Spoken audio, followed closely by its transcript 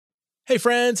Hey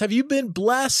friends, have you been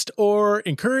blessed or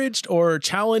encouraged or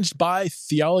challenged by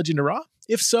Theology in the Raw?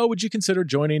 If so, would you consider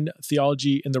joining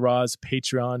Theology in the Raw's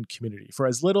Patreon community? For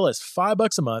as little as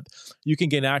 $5 a month, you can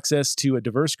gain access to a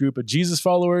diverse group of Jesus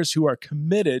followers who are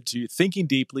committed to thinking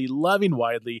deeply, loving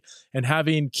widely, and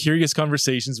having curious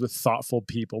conversations with thoughtful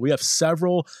people. We have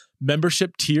several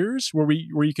membership tiers where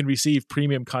you can receive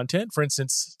premium content. For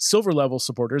instance, silver level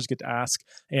supporters get to ask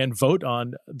and vote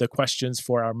on the questions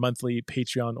for our monthly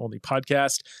Patreon only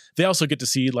podcast. They also get to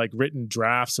see like written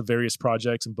drafts of various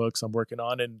projects and books I'm working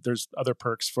on, and there's other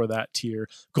perks for that tier.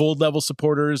 Gold level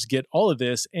supporters get all of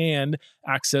this and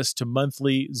access to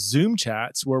monthly Zoom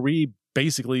chats where we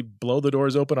basically blow the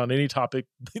doors open on any topic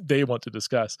they want to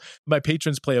discuss. My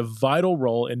patrons play a vital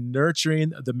role in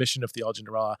nurturing the mission of Theology in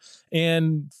the Raw.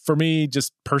 And for me,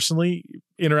 just personally,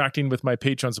 interacting with my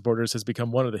Patreon supporters has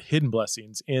become one of the hidden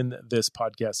blessings in this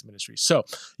podcast ministry. So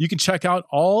you can check out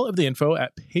all of the info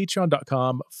at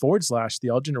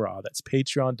patreon.com/Theology in the Raw. That's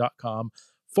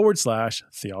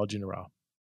patreon.com/Theology in the Raw.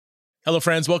 Hello,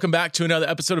 friends. Welcome back to another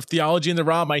episode of Theology in the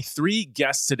Raw. My three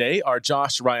guests today are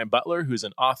Josh Ryan Butler, who's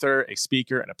an author, a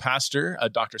speaker, and a pastor,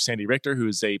 Dr. Sandy Richter, who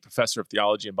is a professor of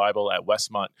theology and Bible at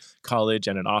Westmont College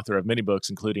and an author of many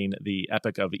books, including The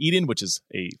Epic of Eden, which is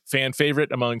a fan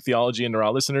favorite among Theology in the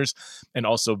Raw listeners, and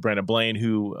also Brenna Blain,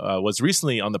 who was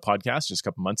recently on the podcast just a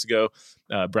couple months ago.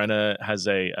 Brenna has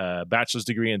a bachelor's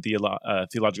degree in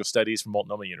theological studies from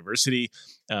Multnomah University,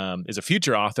 is a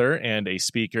future author and a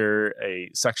speaker, a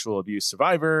sexual abuse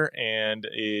survivor, and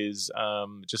is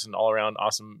just an all-around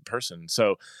awesome person.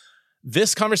 So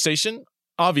this conversation,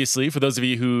 obviously, for those of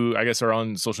you who I guess are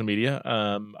on social media,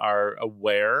 are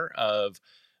aware of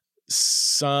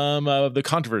some of the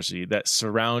controversy that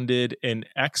surrounded an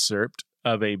excerpt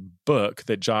of a book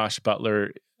that Josh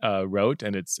Butler wrote,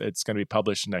 and it's going to be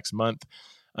published next month,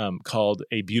 called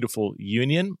A Beautiful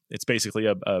Union. It's basically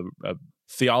a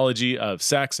theology of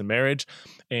sex and marriage,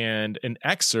 and an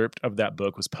excerpt of that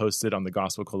book was posted on the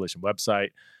Gospel Coalition website.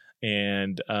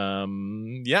 And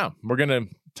we're going to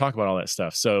talk about all that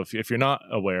stuff. So if you're not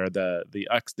aware, the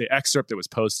excerpt that was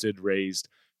posted raised,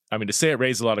 to say it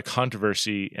raised a lot of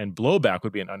controversy and blowback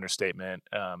would be an understatement.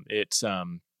 It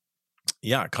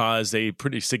caused a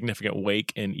pretty significant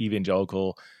wake in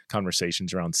evangelical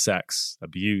conversations around sex,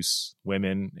 abuse,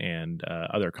 women, and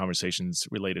other conversations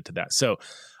related to that. So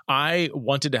I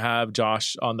wanted to have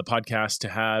Josh on the podcast to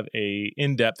have a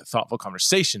in-depth, thoughtful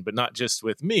conversation, but not just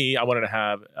with me. I wanted to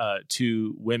have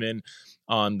two women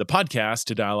on the podcast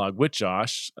to dialogue with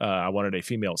Josh. I wanted a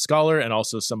female scholar and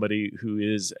also somebody who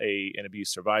is an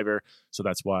abuse survivor. So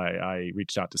that's why I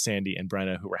reached out to Sandy and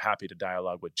Brenna, who were happy to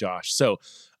dialogue with Josh. So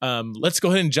let's go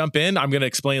ahead and jump in. I'm going to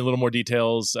explain a little more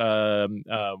details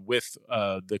with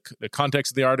the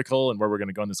context of the article and where we're going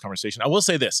to go in this conversation. I will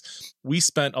say this. We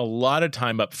spent a lot of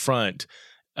time up front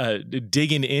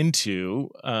digging into,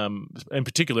 in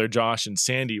particular, Josh and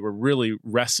Sandy were really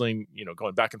wrestling,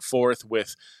 going back and forth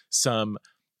with some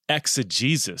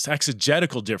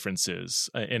exegetical differences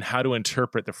in how to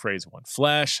interpret the phrase one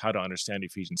flesh, how to understand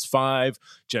Ephesians 5,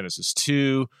 Genesis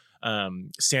 2.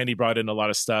 Sandy brought in a lot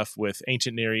of stuff with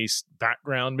ancient Near East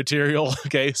background material.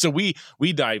 Okay. So we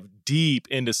dive deep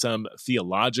into some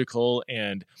theological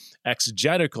and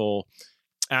exegetical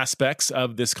aspects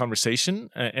of this conversation.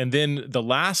 And then the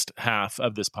last half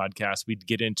of this podcast, we'd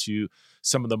get into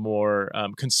some of the more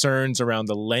concerns around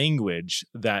the language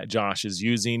that Josh is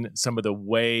using, some of the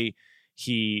way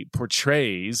he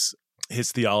portrays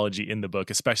his theology in the book,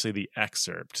 especially the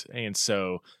excerpt. And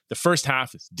so the first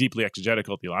half is deeply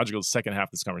exegetical, theological. The second half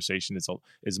of this conversation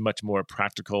is much more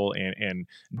practical and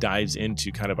dives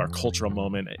into kind of our cultural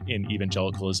moment in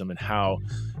evangelicalism and how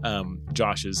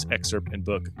Josh's excerpt and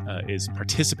book is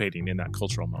participating in that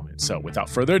cultural moment. So without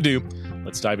further ado,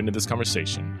 let's dive into this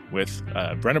conversation with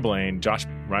Brenna Blain, Josh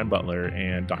Ryan Butler,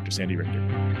 and Dr. Sandy Richter.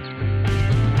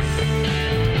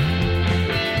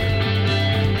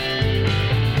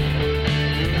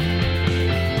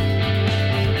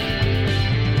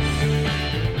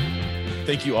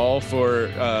 Thank you all for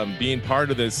being part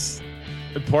of this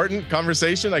important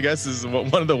conversation, I guess is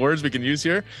one of the words we can use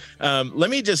here. Let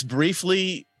me just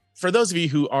briefly, for those of you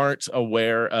who aren't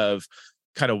aware of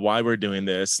kind of why we're doing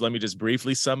this, let me just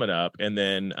briefly sum it up. And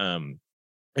then,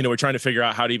 we're trying to figure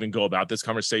out how to even go about this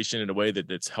conversation in a way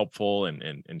that's helpful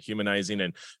and humanizing.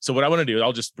 And so what I want to do is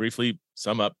I'll just briefly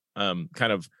sum up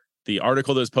kind of the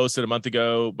article that was posted a month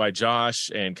ago by Josh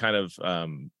and kind of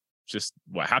just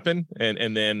what happened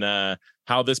and then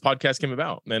how this podcast came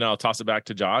about. And then I'll toss it back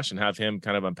to Josh and have him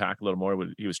kind of unpack a little more what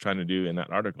he was trying to do in that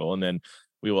article. And then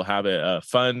we will have a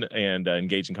fun and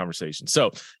engaging conversation.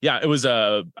 So yeah, it was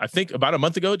I think about a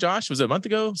month ago. Josh, was it a month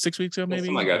ago? 6 weeks ago, maybe?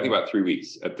 Something like that. I think about 3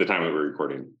 weeks at the time that we're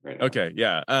recording right now. Okay,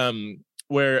 yeah.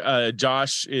 Where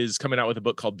Josh is coming out with a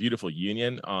book called Beautiful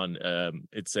Union on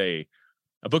it's a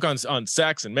book on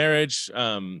sex and marriage,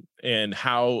 and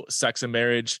how sex and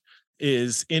marriage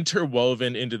is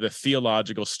interwoven into the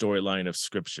theological storyline of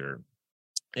Scripture.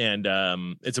 And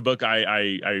it's a book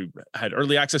I had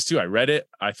early access to. I read it.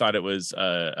 I thought it was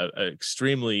a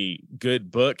extremely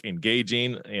good book,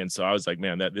 engaging, and so I was like,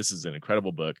 man, this is an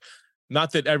incredible book.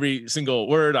 Not that every single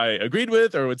word I agreed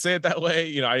with or would say it that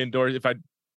way. I endorse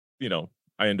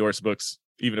I endorse books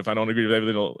even if I don't agree with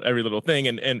every little thing.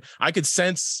 And I could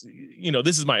sense,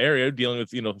 this is my area, dealing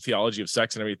with theology of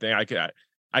sex and everything.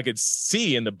 I could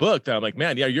see in the book that I'm like,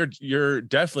 man, yeah, you're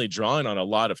definitely drawing on a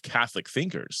lot of Catholic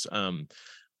thinkers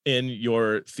in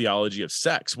your theology of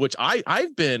sex, which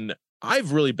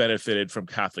I've really benefited from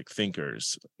Catholic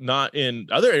thinkers, not in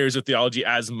other areas of theology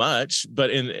as much,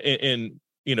 but in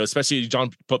especially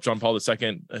Pope John Paul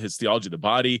II, his theology of the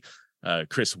body,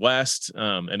 Chris West,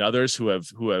 and others who have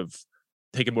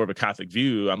taken more of a Catholic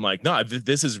view. I'm like, no,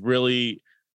 this is really,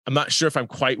 I'm not sure if I'm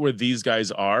quite where these guys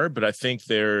are, but I think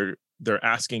they're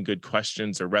asking good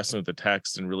questions. They're wrestling with the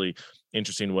text in really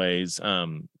interesting ways.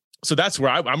 So that's where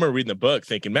I'm reading the book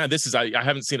thinking, man, I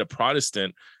haven't seen a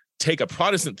Protestant take a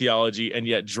Protestant theology and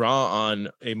yet draw on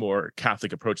a more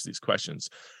Catholic approach to these questions.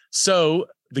 So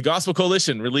the Gospel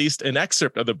Coalition released an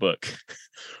excerpt of the book,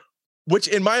 which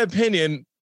in my opinion,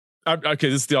 okay,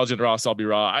 this is Theology in the Raw, so I'll be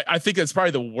raw. I think that's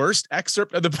probably the worst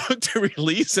excerpt of the book to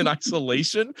release in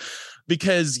isolation,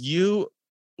 because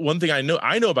one thing I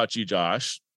know about you,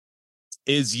 Josh,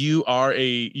 is you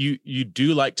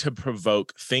do like to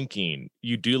provoke thinking.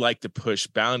 You do like to push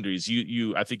boundaries.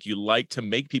 I think you like to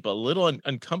make people a little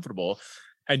uncomfortable,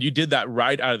 and you did that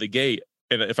right out of the gate.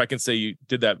 And if I can say, you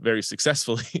did that very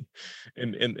successfully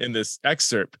in this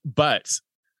excerpt. But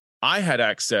I had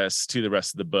access to the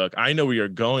rest of the book. I know where you're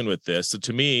going with this. So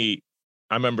to me,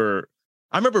 I remember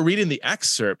reading the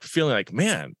excerpt, feeling like,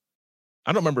 man,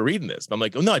 I don't remember reading this. But I'm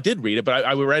like, oh no, I did read it, but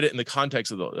I read it in the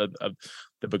context of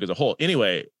the book as a whole.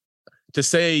 Anyway, to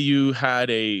say you had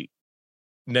a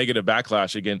negative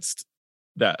backlash against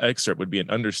that excerpt would be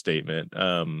an understatement.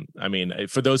 I mean,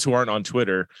 for those who aren't on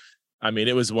Twitter, I mean,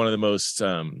 it was one of the most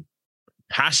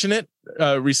passionate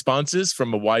responses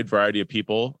from a wide variety of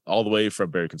people, all the way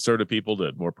from very conservative people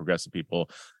to more progressive people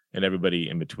and everybody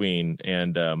in between.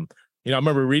 And, I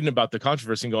remember reading about the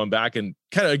controversy and going back and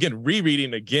kind of, again,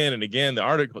 rereading again and again the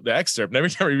article, the excerpt. And every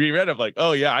time we reread it, I'm like,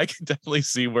 oh yeah, I can definitely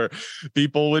see where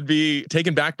people would be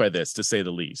taken back by this, to say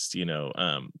the least,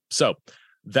 So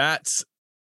that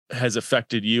has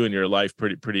affected you in your life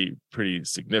pretty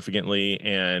significantly.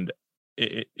 And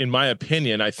in my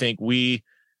opinion, I think we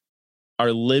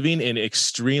are living in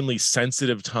extremely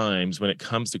sensitive times when it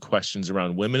comes to questions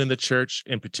around women in the church,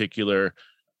 in particular,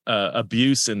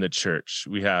 abuse in the church.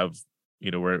 We have,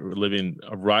 we're living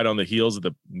right on the heels of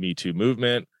the Me Too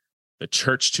movement, the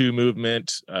Church Too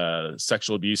movement,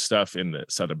 sexual abuse stuff in the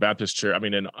Southern Baptist Church. I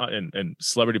mean, and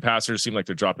celebrity pastors seem like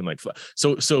they're dropping like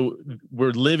so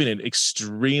we're living in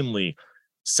extremely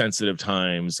sensitive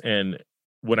times. And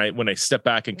when I step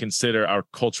back and consider our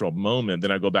cultural moment,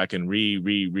 then I go back and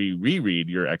reread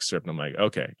your excerpt, and I'm like,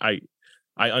 okay,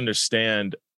 I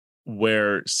understand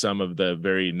where some of the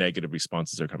very negative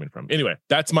responses are coming from. Anyway,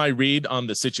 that's my read on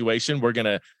the situation. We're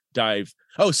gonna dive.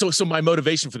 Oh, so my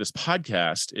motivation for this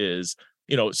podcast is,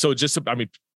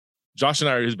 Josh and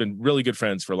I has been really good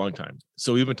friends for a long time.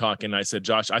 So we've been talking. And I said,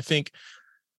 Josh, I think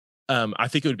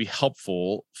it would be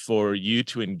helpful for you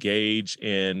to engage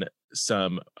in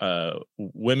some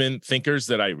women thinkers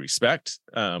that I respect,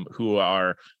 who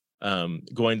are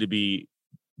going to be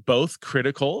both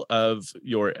critical of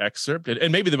your excerpt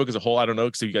and maybe the book as a whole. I don't know,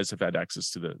 because you guys have had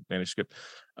access to the manuscript,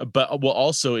 but will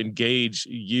also engage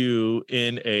you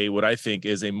in what I think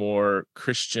is a more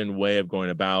Christian way of going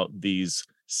about these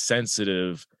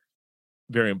sensitive,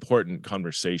 very important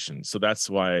conversations. So that's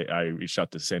why I reached out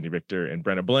to Sandy Richter and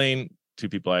Brenna Blain, two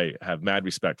people I have mad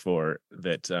respect for,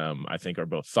 that I think are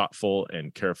both thoughtful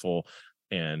and careful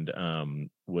and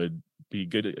would be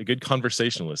a good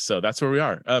conversationalist. So that's where we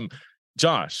are.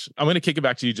 Josh, I'm going to kick it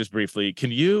back to you just briefly.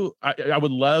 Can you, I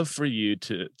would love for you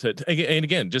to, and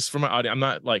again, just for my audience, I'm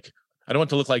not like, I don't want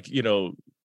to look like,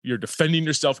 you're defending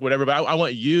yourself, whatever, but I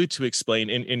want you to explain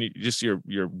in just your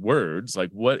words, like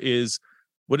what is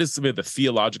some of the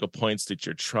theological points that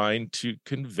you're trying to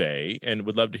convey, and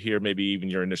would love to hear maybe even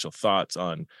your initial thoughts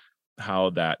on how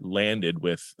that landed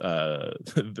with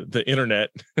the internet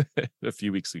a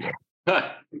few weeks ago.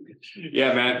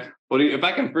 Yeah, man. Well, if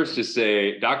I can first just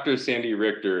say, Dr. Sandy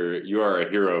Richter, you are a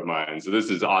hero of mine. So this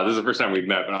is odd. This is the first time we've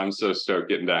met, but I'm so stoked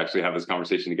getting to actually have this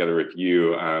conversation together with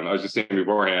you. I was just saying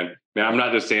beforehand, man, I'm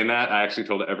not just saying that. I actually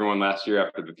told everyone last year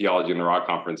after the Theology in the Raw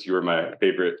conference, you were my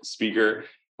favorite speaker.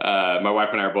 My wife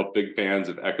and I are both big fans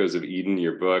of Echoes of Eden,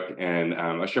 your book. And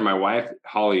I'm sure my wife,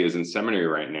 Holly, is in seminary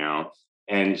right now.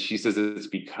 And she says it's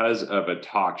because of a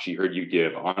talk she heard you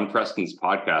give on Preston's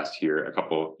podcast here a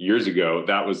couple years ago.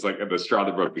 That was like the straw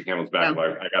that broke the camel's back.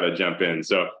 Yeah. I got to jump in.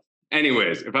 So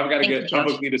anyways, if I've got to get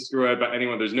publicly destroyed by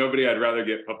anyone, there's nobody I'd rather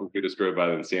get publicly destroyed by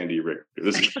than Sandy Richter.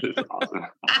 This is awesome.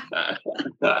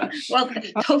 Well,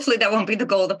 hopefully that won't be the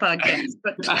goal of the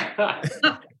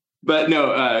podcast. But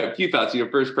no, a few thoughts.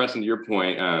 First, Preston, to your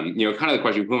point, kind of the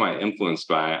question, who am I influenced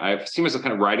by? I've seen myself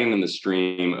kind of riding in the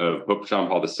stream of Pope John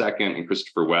Paul II and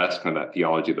Christopher West, kind of that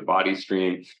theology of the body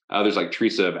stream. Others like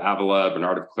Teresa of Avila,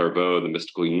 Bernard of Clairvaux, the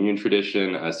mystical union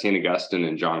tradition, St. Augustine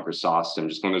and John Chrysostom.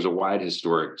 Just when there's a wide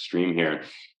historic stream here.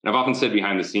 And I've often said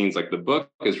behind the scenes, like the book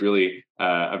is really,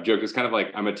 I've joked, it's kind of like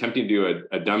I'm attempting to do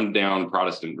a dumbed down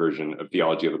Protestant version of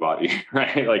theology of the body,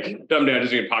 right? Like dumbed down,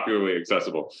 just being popularly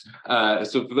accessible.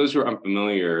 So for those who are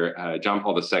unfamiliar, John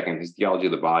Paul II, his theology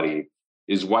of the body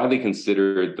is widely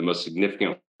considered the most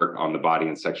significant work on the body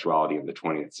and sexuality of the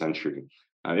 20th century,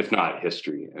 if not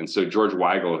history. And so George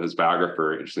Weigel, his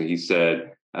biographer, interestingly, he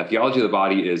said, theology of the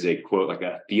body is a, quote, like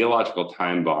a theological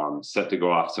time bomb set to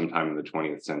go off sometime in the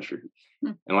 20th century.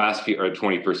 In the last few, or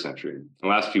 21st century. In the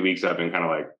last few weeks, I've been kind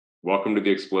of like, welcome to the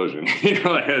explosion.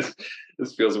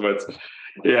 This feels what's,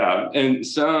 yeah. And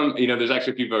some, there's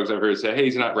actually a few folks I've heard say, hey,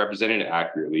 he's not representing it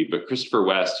accurately, but Christopher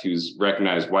West, who's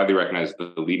widely recognized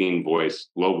the leading voice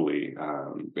globally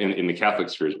in the Catholic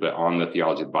spheres, but on the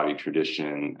theology of the body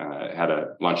tradition,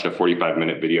 launched a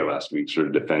 45-minute video last week, sort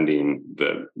of defending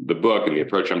the book and the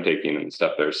approach I'm taking and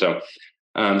stuff there. So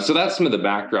that's some of the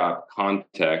backdrop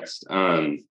context.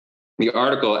 The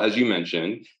article, as you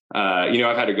mentioned,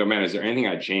 I've had to go, man, is there anything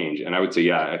I'd change? And I would say,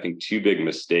 yeah, I think two big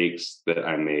mistakes that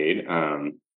I made.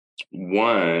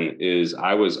 One is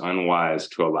I was unwise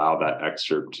to allow that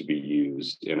excerpt to be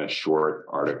used in a short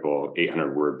article,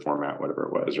 800-word format, whatever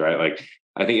it was, right? Like,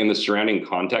 I think in the surrounding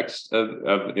context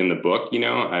of in the book,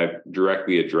 I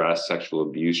directly addressed sexual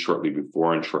abuse shortly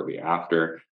before and shortly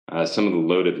after. Some of the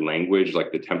loaded language,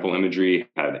 like the temple imagery,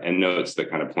 had endnotes that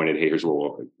kind of pointed, hey, here's what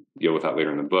we'll deal with that later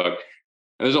in the book.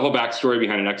 And there's a whole backstory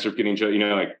behind an excerpt getting,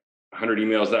 like 100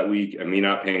 emails that week and me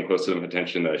not paying close to the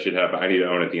attention that I should have. But I need to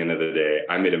own at the end of the day,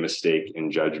 I made a mistake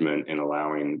in judgment in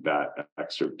allowing that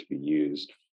excerpt to be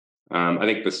used. I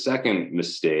think the second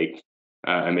mistake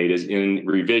I made is in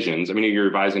revisions. You're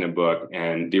revising a book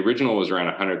and the original was around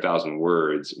 100,000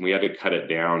 words. We had to cut it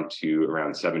down to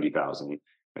around 70,000.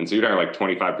 And so you're talking like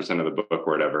 25% of the book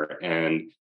or whatever. And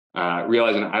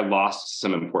realizing I lost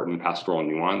some important pastoral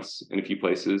nuance in a few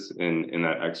places in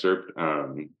that excerpt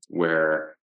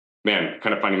where,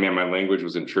 kind of finding, my language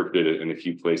was interpreted in a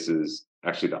few places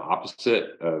actually the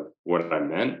opposite of what I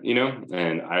meant,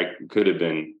 and I could have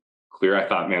been clear. I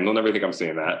thought, they'll never think I'm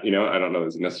saying that, I don't know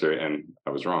this is necessary. And I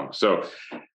was wrong. So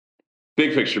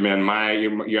big picture,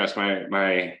 you asked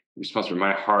my response for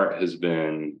my heart has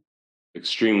been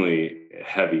extremely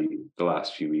heavy the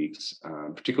last few weeks,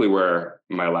 particularly where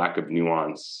my lack of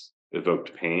nuance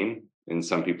evoked pain in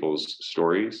some people's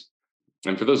stories.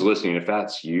 And for those listening, if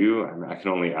that's you, I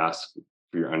can only ask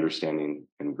for your understanding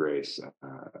and grace,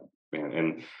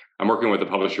 And I'm working with a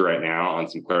publisher right now on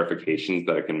some clarifications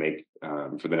that I can make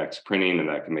for the next printing and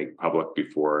that I can make public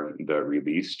before the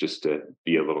release, just to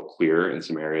be a little clearer in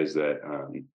some areas that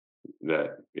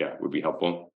would be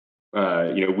helpful.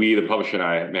 We, the publisher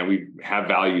and I, we have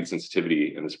valued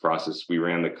sensitivity in this process. We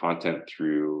ran the content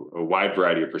through a wide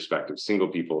variety of perspectives: single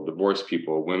people, divorced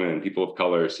people, women, people of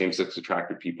color, same-sex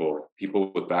attracted people,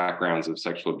 people with backgrounds of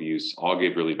sexual abuse, all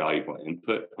gave really valuable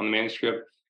input on the manuscript.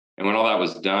 And when all that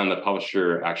was done, the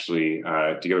publisher actually,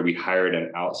 together, we hired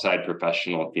an outside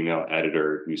professional female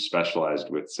editor who specialized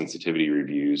with sensitivity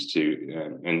reviews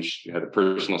and she had a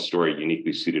personal story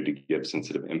uniquely suited to give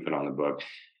sensitive input on the book.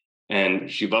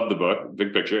 And she loved the book,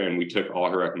 big picture, and we took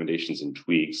all her recommendations and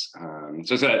tweaks.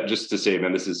 So just to say,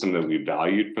 this is something that we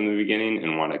valued from the beginning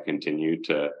and want to continue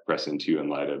to press into in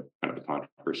light of kind of the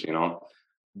controversy and all.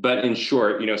 But in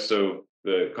short, so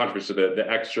the controversy, the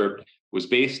excerpt was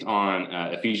based on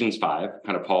Ephesians 5,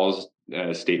 kind of Paul's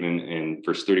statement in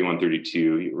verse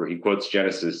 31-32, where he quotes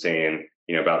Genesis saying,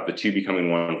 about the two becoming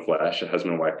one flesh, a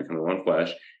husband and wife becoming one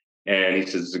flesh. And he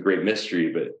says it's a great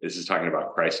mystery, but this is talking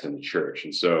about Christ and the church.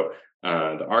 And so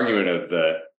the argument of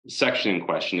section in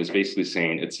question is basically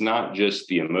saying it's not just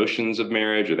the emotions of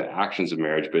marriage or the actions of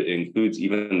marriage, but it includes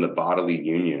even the bodily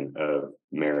union of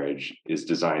marriage is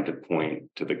designed to point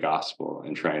to the gospel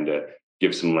and trying to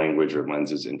give some language or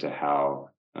lenses into how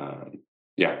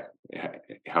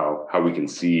we can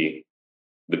see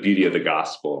the beauty of the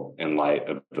gospel in light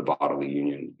of the bodily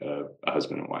union of a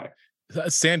husband and wife.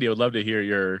 Sandy, I would love to hear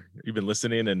you've been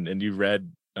listening and you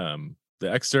read the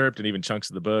excerpt and even chunks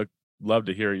of the book. Love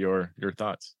to hear your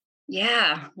thoughts.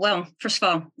 Yeah. Well, first of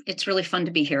all, it's really fun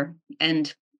to be here.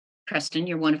 And Preston,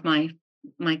 you're one of my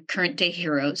current day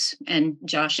heroes. And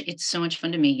Josh, it's so much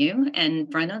fun to meet you. And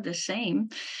Brenna, the same.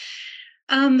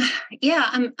 I'm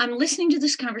listening to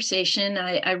this conversation.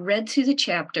 I read through the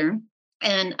chapter,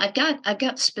 and I've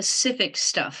got specific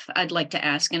stuff I'd like to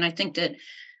ask. And I think that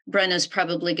Brenna's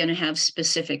probably going to have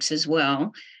specifics as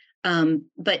well.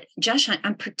 But Josh,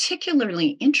 I'm particularly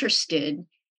interested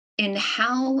in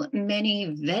how many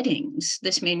vettings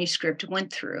this manuscript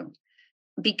went through,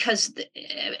 because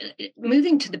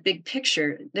moving to the big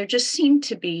picture, there just seemed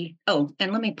to be,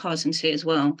 and let me pause and say as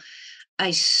well,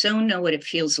 I so know what it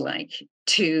feels like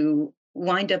to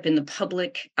wind up in the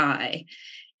public eye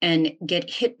and get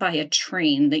hit by a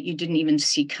train that you didn't even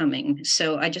see coming.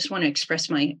 So I just want to express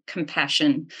my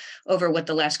compassion over what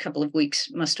the last couple of weeks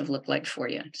must have looked like for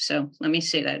you. So let me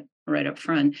say that right up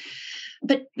front.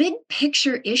 But big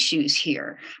picture issues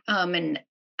here. One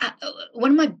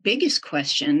of my biggest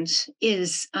questions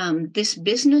is this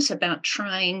business about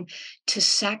trying to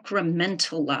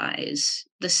sacramentalize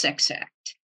the sex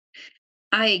act.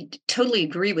 I totally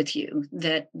agree with you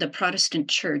that the Protestant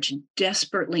church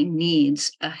desperately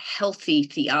needs a healthy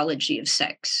theology of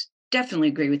sex. Definitely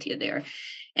agree with you there.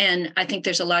 And I think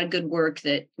there's a lot of good work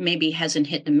that maybe hasn't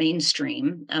hit the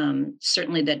mainstream,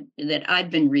 certainly that I've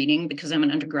been reading because I'm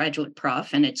an undergraduate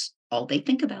prof and it's all they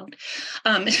think about.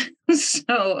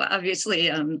 So obviously,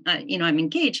 I'm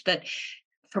engaged, but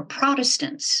for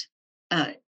Protestants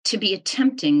to be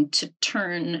attempting to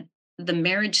turn the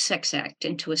Marriage Sex Act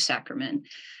into a sacrament,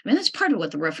 I mean, that's part of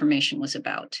what the Reformation was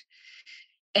about.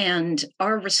 And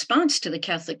our response to the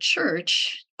Catholic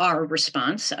Church,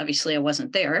 obviously I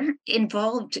wasn't there,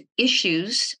 involved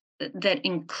issues that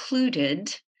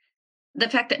included the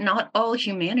fact that not all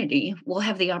humanity will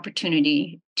have the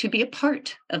opportunity to be a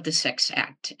part of the Sex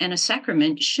Act, and a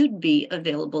sacrament should be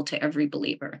available to every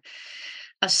believer.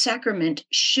 A sacrament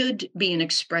should be an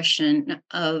expression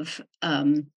of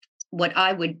what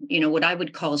I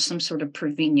would call some sort of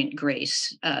prevenient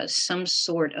grace, some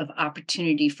sort of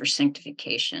opportunity for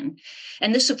sanctification.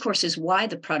 And this, of course, is why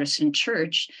the Protestant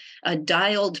church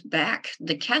dialed back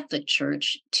the Catholic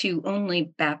Church to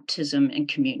only baptism and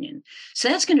communion. So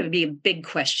that's going to be a big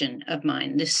question of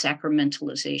mine, this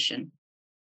sacramentalization.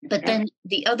 But then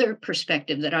the other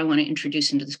perspective that I want to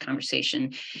introduce into this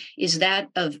conversation is that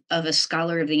of a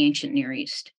scholar of the ancient Near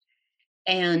East.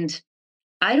 And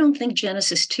I don't think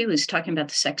Genesis 2 is talking about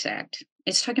the sex act.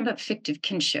 It's talking about fictive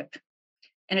kinship.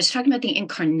 And it's talking about the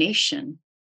incarnation.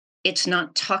 It's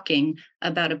not talking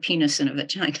about a penis and a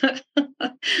vagina.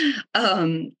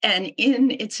 And in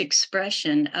its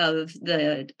expression of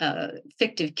the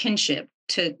fictive kinship,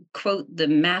 to quote the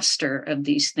master of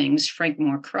these things, Frank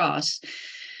Moore Cross,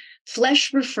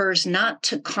 flesh refers not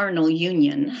to carnal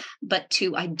union, but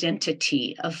to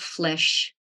identity of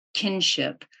flesh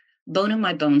kinship. Bone of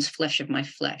my bones, flesh of my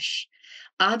flesh.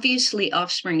 Obviously,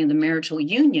 offspring of the marital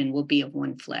union will be of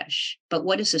one flesh. But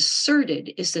what is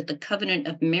asserted is that the covenant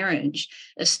of marriage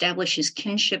establishes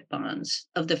kinship bonds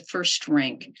of the first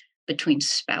rank between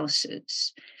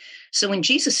spouses. So when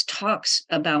Jesus talks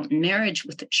about marriage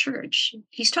with the church,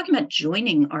 he's talking about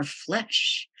joining our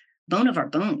flesh, bone of our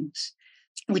bones,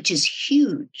 which is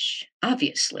huge,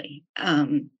 obviously.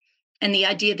 And the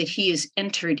idea that he is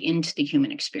entered into the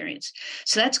human experience.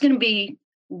 So that's going to be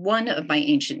one of my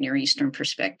ancient Near Eastern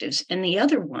perspectives. And the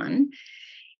other one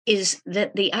is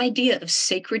that the idea of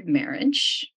sacred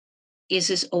marriage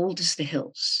is as old as the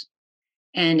hills.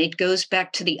 And it goes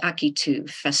back to the Akitu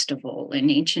festival in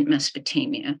ancient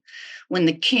Mesopotamia, when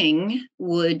the king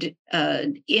would,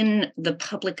 in the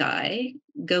public eye,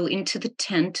 go into the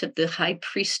tent of the high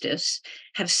priestess,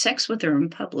 have sex with her in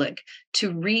public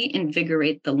to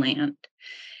reinvigorate the land.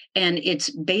 And it's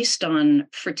based on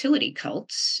fertility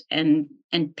cults and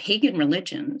pagan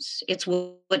religions. It's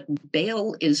what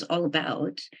Baal is all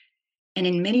about. And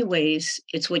in many ways,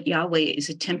 it's what Yahweh is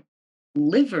attempting to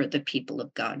deliver the people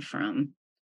of God from,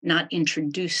 not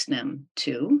introduce them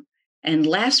to. And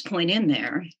last point in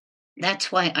there,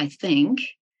 that's why I think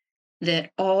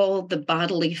that all the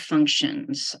bodily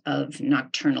functions of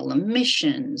nocturnal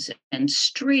emissions,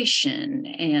 menstruation,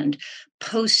 and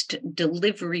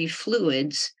post-delivery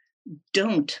fluids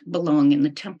don't belong in the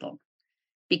temple,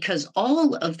 because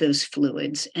all of those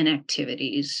fluids and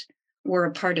activities were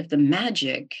a part of the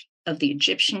magic of the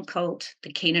Egyptian cult,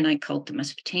 the Canaanite cult, the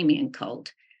Mesopotamian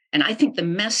cult. And I think the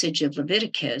message of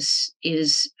Leviticus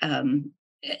is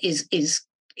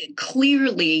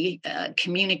clearly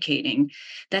communicating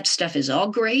that stuff is all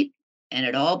great and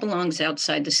it all belongs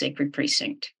outside the sacred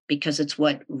precinct, because it's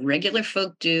what regular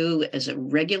folk do as a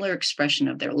regular expression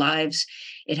of their lives.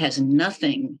 It has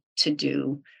nothing to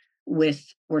do with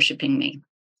worshiping me.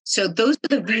 So those are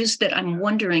the views that I'm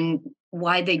wondering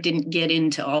why they didn't get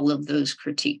into all of those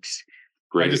critiques.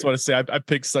 Great. I just want to say I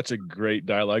picked such a great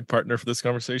dialogue partner for this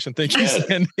conversation. Thank you,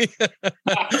 Sandy.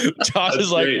 Josh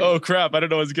is like, great. Oh crap, I don't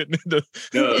know what's getting into.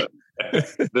 No,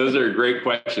 those are great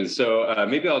questions. So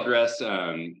maybe I'll address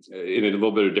in a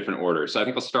little bit of different order. So I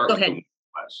think I'll start with the one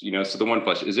flesh. So the one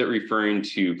flesh, is it referring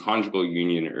to conjugal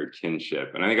union or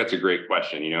kinship? And I think that's a great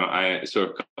question. So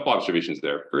a couple observations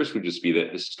there. First would just be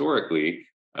that historically,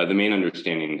 the main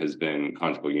understanding has been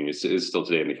conjugal union. It is still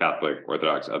today in the Catholic,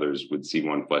 Orthodox, others would see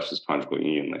one flesh as conjugal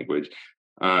union language.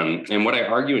 And what I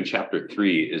argue in chapter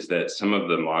 3 is that some of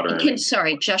the modern...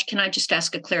 Sorry, Josh, can I just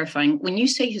ask a clarifying? When you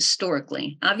say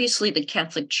historically, obviously the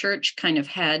Catholic Church kind of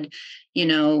had,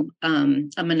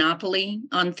 a monopoly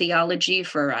on theology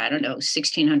for,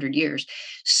 1,600 years.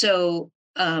 So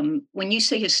when you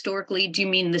say historically, do you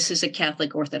mean this is a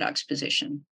Catholic Orthodox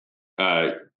position?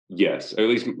 Yes, or at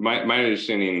least my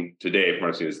understanding today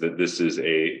from RC is that this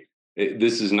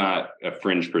is not a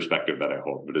fringe perspective that I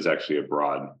hold, but is actually a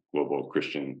broad global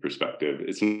Christian perspective.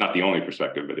 It's not the only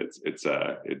perspective, but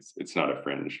it's not a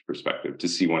fringe perspective. To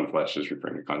see one flesh is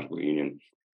referring to conjugal union.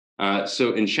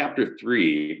 So in chapter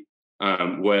 3,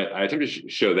 what I attempt to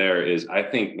show there is, I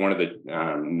think one of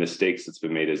the mistakes that's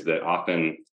been made is that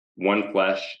often one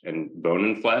flesh and bone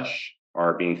and flesh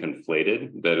are being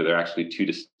conflated, that they're actually two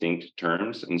distinct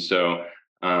terms. And so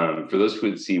for those who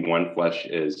would see one flesh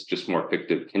as just more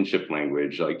fictive kinship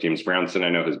language, like James Brownson, I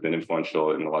know, has been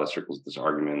influential in a lot of circles of this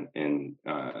argument in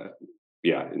some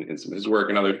of his work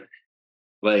and other,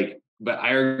 but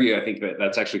I argue, I think that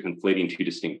that's actually conflating two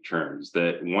distinct terms,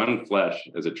 that one flesh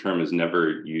as a term is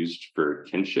never used for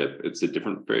kinship. It's a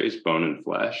different phrase, bone and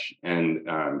flesh. And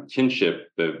kinship,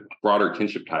 the broader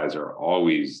kinship ties are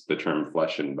always the term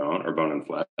flesh and bone, or bone and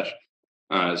flesh.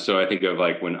 So I think of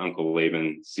when Uncle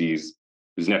Laban sees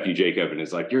his nephew Jacob and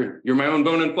is like, you're my own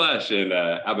bone and flesh. And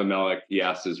Abimelech, he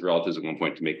asks his relatives at one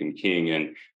point to make him king.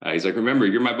 And he's like, remember,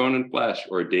 you're my bone and flesh.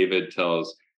 Or David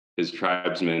tells his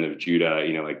tribesmen of Judah,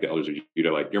 the elders of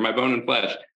Judah, you're my bone and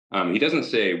flesh. He doesn't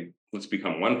say, let's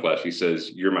become one flesh. He says,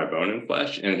 you're my bone and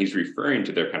flesh. And he's referring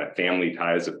to their kind of family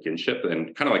ties of kinship,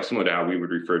 and kind of similar to how we would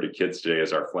refer to kids today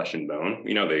as our flesh and bone.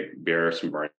 They bear some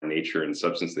of our nature and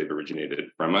substance. They've originated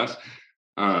from us.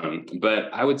 But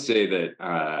I would say that,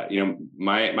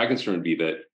 my concern would be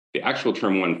that the actual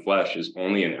term one flesh is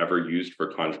only and ever used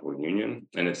for conjugal union.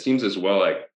 And it seems as well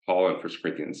like Paul in 1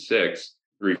 Corinthians 6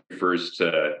 refers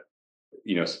to,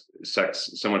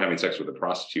 someone having sex with a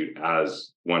prostitute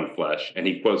as one flesh. And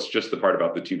he quotes just the part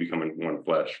about the two becoming one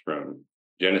flesh from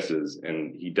Genesis.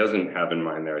 And he doesn't have in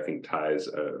mind there, I think, ties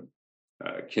of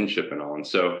kinship and all. And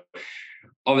so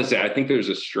all this, I think there's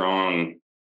a strong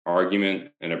argument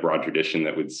and a broad tradition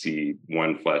that would see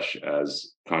one flesh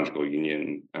as conjugal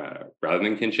union rather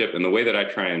than kinship. And the way that I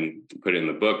try and put it in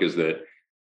the book is that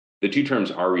the two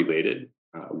terms are related.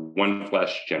 One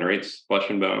flesh generates flesh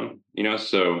and bone,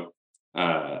 so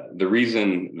the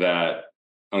reason that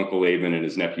Uncle Laban and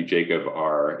his nephew Jacob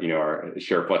are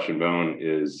share flesh and bone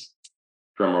is,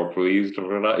 drumroll please,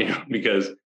 because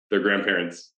their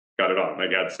grandparents got it on.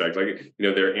 Had sex,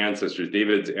 their ancestors,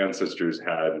 David's ancestors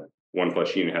had one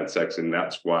flesh union, had sex, and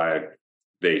that's why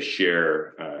they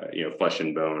share, flesh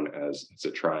and bone as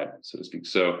a tribe, so to speak.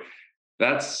 So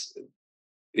that's,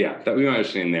 that we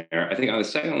understand there. I think on the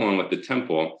second one with the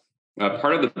temple,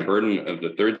 part of the burden of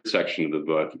the third section of the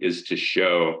book is to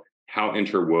show how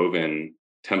interwoven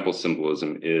temple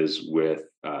symbolism is with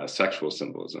sexual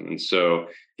symbolism. And so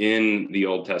in the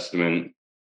Old Testament,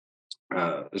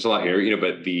 there's a lot here,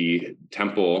 but the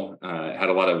temple had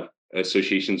a lot of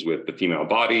associations with the female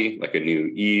body, like a new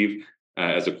Eve,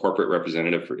 as a corporate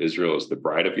representative for Israel as the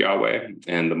bride of Yahweh,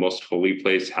 and the most holy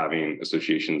place having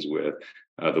associations with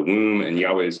the womb and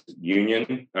Yahweh's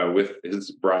union with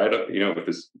his bride, with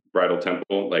his bridal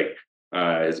temple,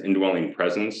 his indwelling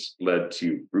presence led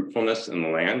to fruitfulness in the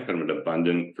land, kind of an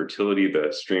abundant fertility,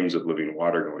 the streams of living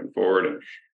water going forward.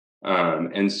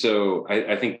 And so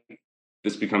I think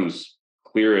this becomes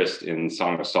clearest in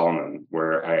Song of Solomon,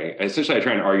 where I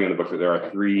try and argue in the book that there are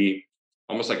three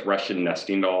almost like Russian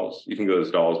nesting dolls. You think of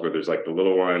those dolls where there's like the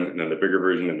little one and then the bigger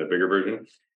version and the bigger version.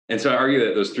 And so I argue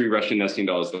that those three Russian nesting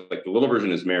dolls, like the little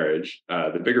version is marriage,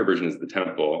 the bigger version is the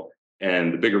temple,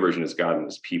 and the bigger version is God and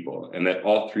his people. And that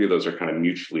all three of those are kind of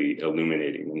mutually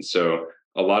illuminating. And so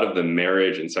a lot of the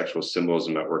marriage and sexual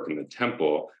symbolism at work in the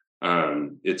temple,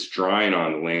 it's drawing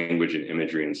on language and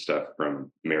imagery and stuff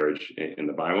from marriage in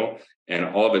the Bible. And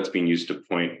all of it's being used to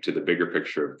point to the bigger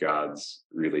picture of God's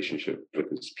relationship with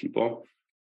his people.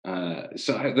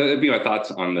 So that'd be my thoughts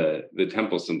on the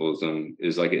temple symbolism.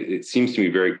 Is like it seems to me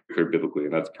very clear biblically,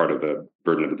 and that's part of the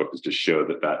burden of the book, is to show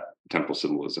that temple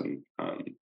symbolism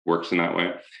works in that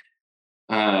way.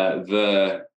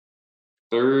 The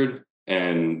third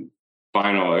and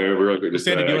final, real quick,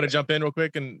 Sandy, do you want to jump in real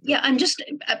quick? And yeah, I'm just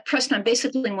Preston, I'm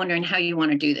basically wondering how you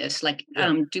want to do this. Like,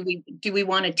 do we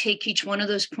want to take each one of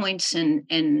those points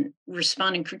and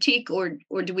respond and critique, or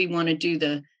do we want to do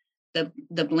the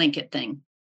blanket thing?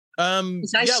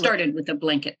 Because I started with the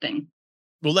blanket thing.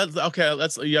 Well, let's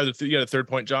you had a third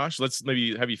point, Josh. Let's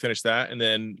maybe have you finish that, and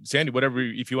then Sandy, whatever,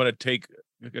 if you want to take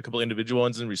a couple individual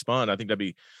ones and respond, I think that'd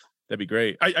be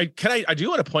great. I do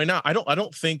want to point out, I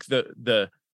don't think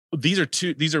these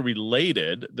are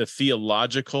related, the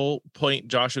theological point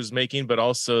Josh was making, but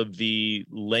also the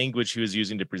language he was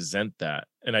using to present that.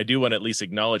 And I do want to at least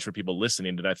acknowledge for people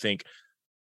listening that I think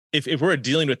if we're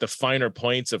dealing with the finer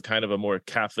points of kind of a more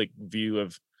Catholic view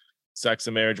of sex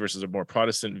and marriage versus a more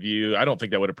Protestant view, I don't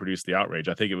think that would have produced the outrage.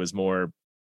 I think it was more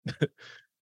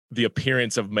the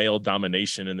appearance of male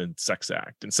domination in the sex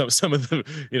act. And some of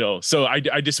the, so I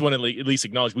just want to at least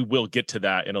acknowledge we will get to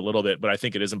that in a little bit, but I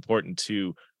think it is important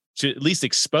to at least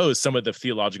expose some of the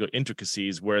theological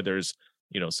intricacies where there's,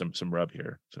 some rub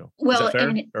here. So, well,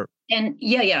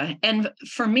 and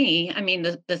for me, I mean,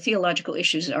 the theological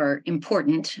issues are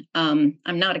important. I'm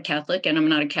not a Catholic, and I'm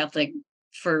not a Catholic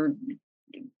for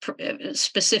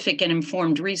specific and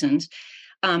informed reasons.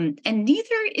 And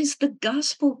neither is the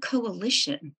Gospel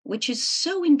Coalition, which is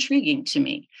so intriguing to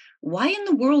me. Why in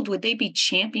the world would they be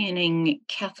championing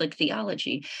Catholic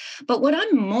theology? But what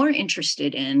I'm more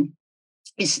interested in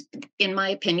is, in my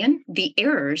opinion, the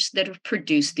errors that have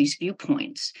produced these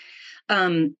viewpoints.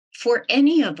 For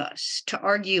any of us to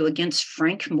argue against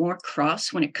Frank Moore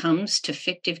Cross when it comes to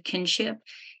fictive kinship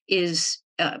is,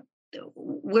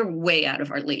 we're way out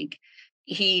of our league.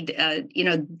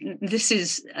 This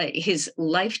is his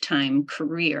lifetime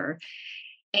career,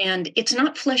 and it's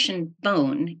not flesh and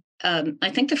bone. I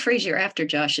think the phrase you're after,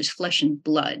 Josh, is flesh and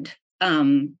blood.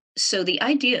 So the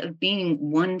idea of being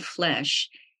one flesh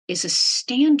is a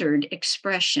standard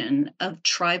expression of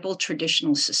tribal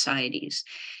traditional societies.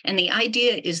 And the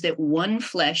idea is that one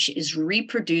flesh is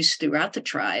reproduced throughout the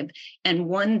tribe, and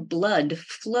one blood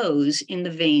flows in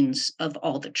the veins of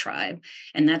all the tribe.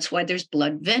 And that's why there's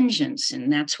blood vengeance,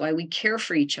 and that's why we care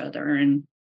for each other. And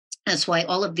that's why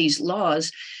all of these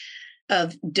laws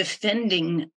of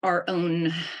defending our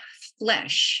own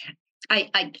flesh.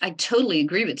 I totally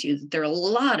agree with you that there are a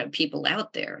lot of people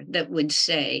out there that would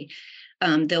say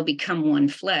they'll become one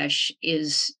flesh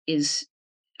is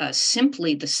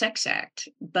simply the sex act,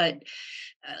 but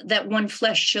that one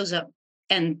flesh shows up,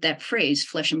 and that phrase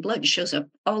flesh and blood shows up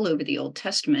all over the Old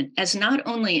Testament as not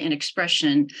only an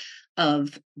expression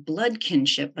of blood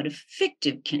kinship, but of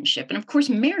fictive kinship. And of course,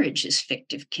 marriage is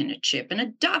fictive kinship, and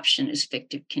adoption is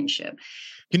fictive kinship.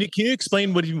 Can you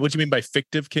explain what you mean by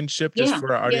fictive kinship, just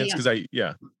for our audience? Because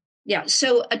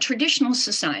So a traditional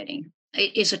society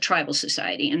is a tribal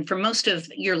society. And for most of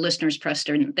your listeners,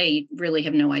 Preston, they really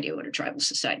have no idea what a tribal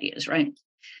society is, right?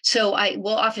 So I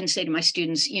will often say to my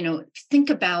students, think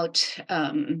about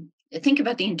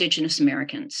the indigenous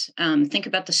Americans, think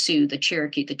about the Sioux, the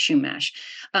Cherokee, the Chumash,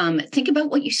 think about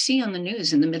what you see on the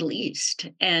news in the Middle East,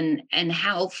 and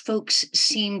how folks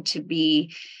seem to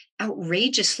be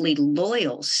outrageously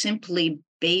loyal simply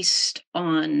based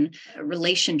on a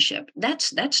relationship.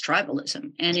 That's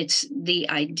tribalism. And it's the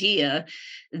idea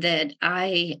that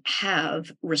I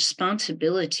have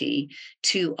responsibility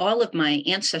to all of my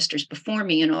ancestors before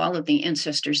me and all of the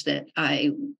ancestors that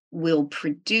I will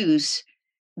produce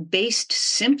based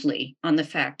simply on the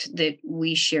fact that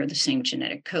we share the same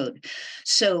genetic code.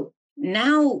 So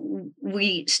Now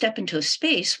we step into a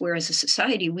space where, as a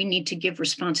society, we need to give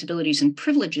responsibilities and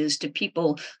privileges to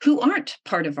people who aren't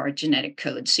part of our genetic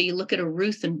code. So you look at a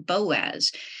Ruth and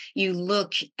Boaz, you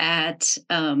look at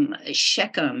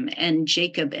Shechem and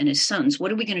Jacob and his sons.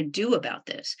 What are we going to do about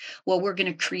this? Well, we're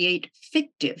going to create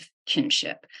fictive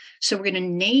kinship. So we're going to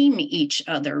name each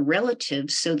other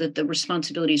relatives so that the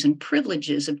responsibilities and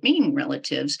privileges of being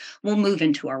relatives will move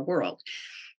into our world.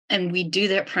 And we do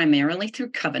that primarily through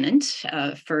covenant.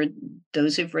 For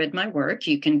those who've read my work,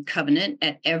 you can covenant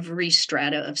at every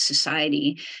strata of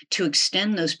society to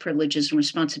extend those privileges and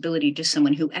responsibility to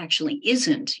someone who actually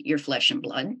isn't your flesh and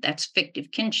blood. That's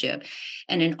fictive kinship.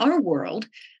 And in our world,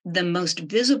 the most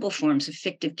visible forms of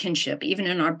fictive kinship, even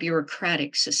in our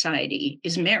bureaucratic society,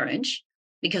 is marriage.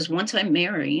 Because once I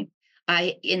marry,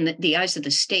 in the eyes of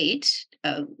the state,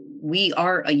 we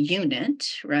are a unit,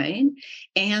 right?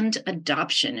 And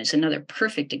adoption is another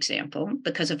perfect example,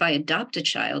 because if I adopt a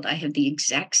child, I have the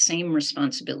exact same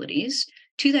responsibilities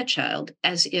to that child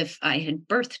as if I had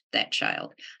birthed that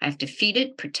child. I have to feed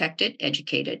it, protect it,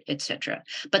 educate it, etc.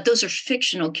 But those are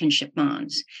fictional kinship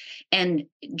bonds. And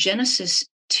Genesis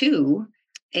 2,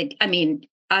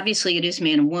 obviously it is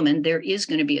man and woman. There is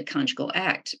going to be a conjugal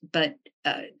act, but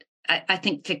I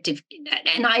think fictive,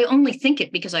 and I only think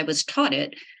it because I was taught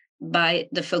it by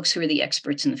the folks who are the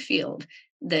experts in the field,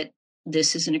 that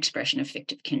this is an expression of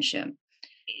fictive kinship.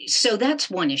 So that's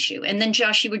one issue. And then,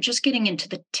 Josh, you were just getting into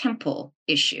the temple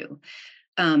issue.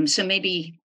 So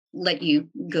maybe let you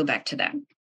go back to that.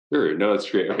 Sure. No, that's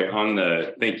great. Okay.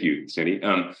 Thank you, Sandy.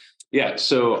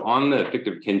 So on the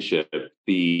fictive kinship,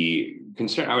 the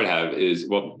concern I would have is,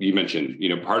 well, you mentioned,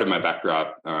 part of my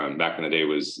backdrop back in the day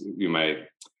was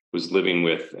was living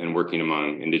with and working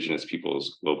among Indigenous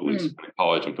peoples globally. So my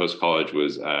college and post-college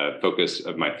was focus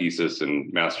of my thesis and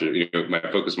master. My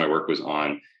focus of my work was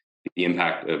on the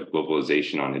impact of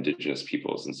globalization on Indigenous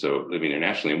peoples. And so living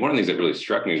internationally, and one of the things that really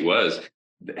struck me was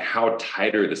how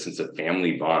tighter the sense of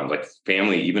family bond, like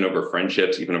family, even over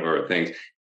friendships, even over other things.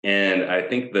 And I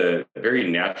think the very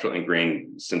natural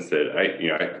ingrained sense that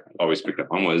I always picked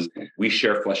up on was we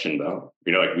share flesh and bone,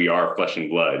 like we are flesh and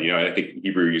blood. I think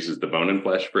Hebrew uses the bone and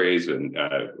flesh phrase, and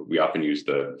we often use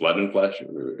the blood and flesh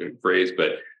phrase,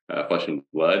 but flesh and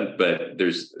blood. But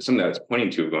there's something that's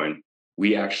pointing to going,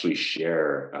 we actually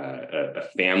share a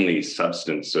family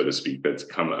substance, so to speak, that's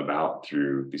come about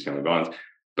through these family bonds.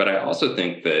 But I also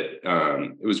think that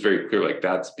it was very clear, like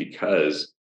that's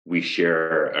because we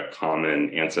share a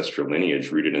common ancestral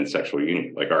lineage rooted in sexual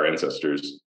union. Like our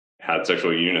ancestors had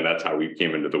sexual union, and that's how we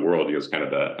came into the world. It was kind of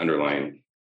the underlying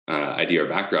idea or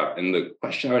backdrop. And the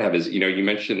question I would have is, you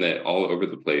mentioned that all over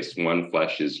the place, one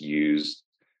flesh is used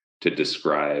to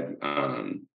describe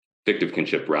fictive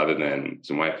kinship rather than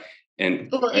some wife. And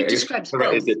it describes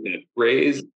both. Is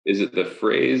it the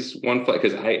phrase one flesh?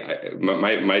 Because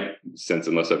my sense,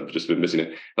 unless I've just been missing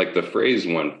it, like the phrase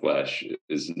one flesh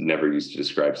is never used to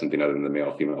describe something other than the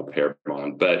male-female pair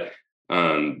bond. But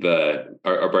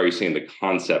are you saying the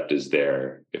concept is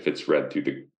there if it's read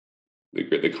through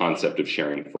the concept of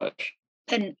sharing flesh?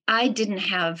 And I didn't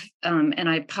have, and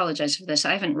I apologize for this,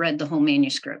 I haven't read the whole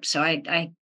manuscript, so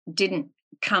I didn't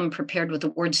come prepared with a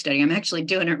word study. I'm actually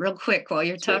doing it real quick while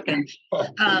you're talking.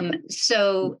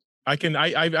 So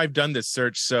I've done this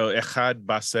search. So echad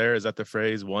baser, is that the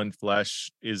phrase? One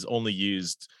flesh is only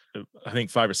used, I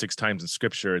think 5 or 6 times in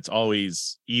scripture. It's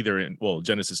always either in,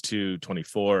 Genesis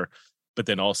 2:24, but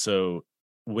then also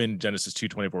when Genesis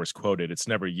 2:24 is quoted, it's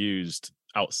never used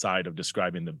outside of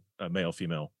describing the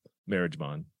male-female marriage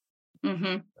bond.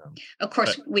 Mm-hmm. Of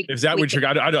course, is that what you're?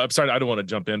 I'm sorry, I don't want to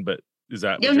jump in, but is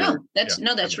that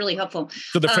that's really helpful.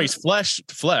 So the phrase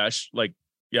flesh, like,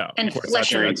 yeah, and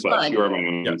flesh and blood,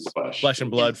 flesh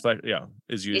and blood,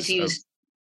 is used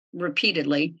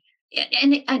repeatedly.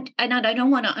 And I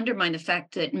don't want to undermine the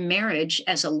fact that marriage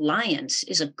as alliance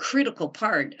is a critical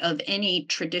part of any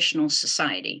traditional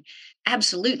society.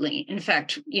 Absolutely. In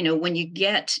fact, when you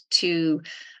get to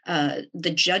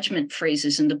the judgment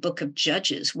phrases in the book of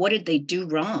Judges, what did they do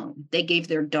wrong? They gave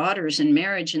their daughters in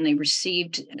marriage, and they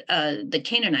received the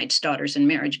Canaanites' daughters in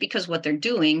marriage, because what they're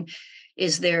doing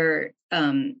is they're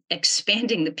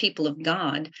expanding the people of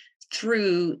God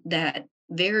through that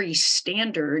very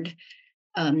standard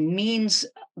means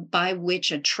by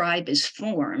which a tribe is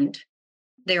formed.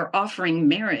 They're offering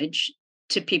marriage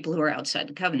to people who are outside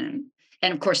the covenant.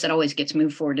 And of course, that always gets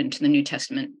moved forward into the New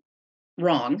Testament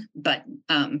wrong. But,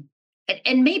 and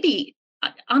maybe,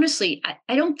 honestly,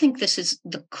 I don't think this is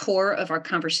the core of our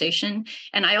conversation.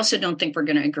 And I also don't think we're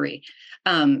going to agree.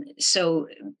 So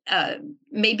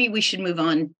maybe we should move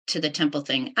on to the temple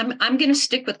thing. I'm going to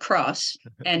stick with cross,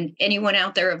 and anyone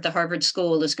out there of the Harvard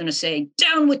School is going to say,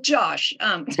 down with Josh.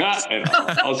 And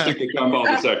I'll stick with John Paul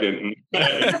II and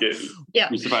get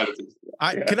crucified.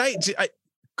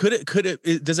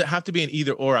 Does it have to be an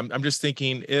either or? I'm just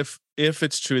thinking if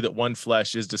it's true that one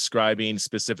flesh is describing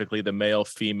specifically the male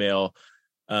female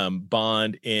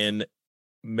bond in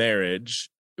marriage,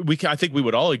 I think we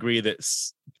would all agree that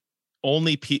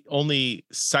only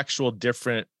sexual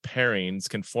different pairings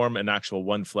can form an actual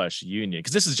one flesh union.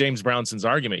 Because this is James Brownson's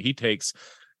argument. He takes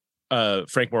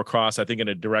Frank Moore Cross, I think, in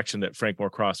a direction that Frank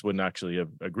Moore Cross wouldn't actually have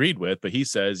agreed with. But he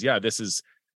says, yeah, this is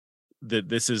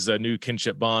a new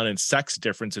kinship bond, and sex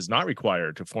difference is not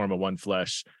required to form a one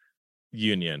flesh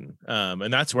union.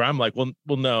 And that's where I'm like, well,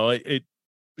 no,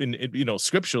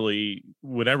 scripturally,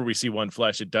 whenever we see one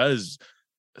flesh, it does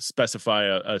specify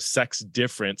a sex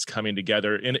difference coming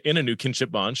together in a new kinship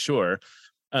bond, sure.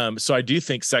 So I do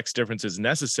think sex difference is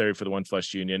necessary for the one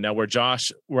flesh union. Now, where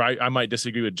I might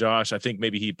disagree with Josh, I think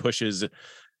maybe he pushes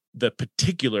the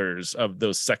particulars of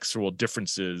those sexual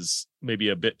differences maybe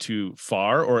a bit too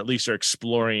far, or at least are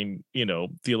exploring,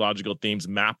 theological themes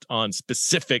mapped on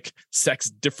specific sex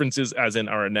differences, as in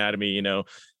our anatomy,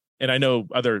 and I know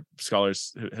other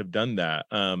scholars have done that.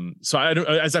 So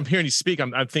as I'm hearing you speak,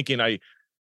 I'm thinking I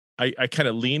kind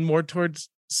of lean more towards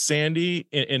Sandy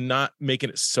in not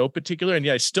making it so particular. And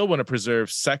I still want to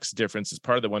preserve sex difference as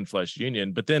part of the one flesh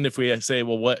union. But then if we say,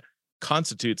 well, what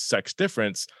constitutes sex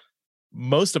difference?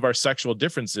 Most of our sexual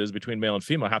differences between male and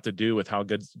female have to do with how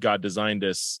God designed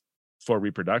us for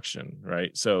reproduction,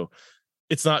 right? So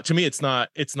it's not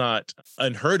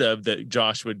unheard of that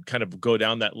Josh would kind of go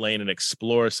down that lane and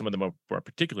explore some of the more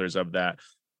particulars of that.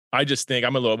 I just think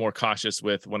I'm a little more cautious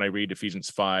with when I read Ephesians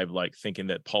 5, like thinking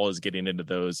that Paul is getting into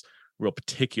those real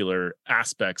particular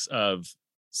aspects of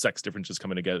sex differences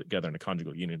coming together in a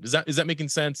conjugal union. Is that making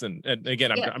sense? And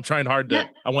again, I'm trying hard to.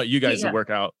 I want you guys to work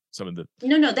out some of the.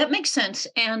 No, that makes sense.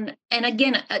 And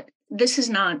again, this is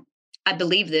not. I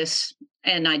believe this,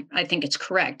 and I think it's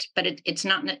correct, but it's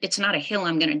not a hill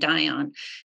I'm going to die on.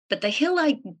 But the hill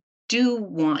I do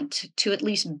want to at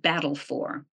least battle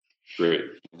for. Great.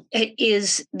 It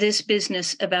is this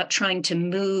business about trying to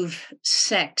move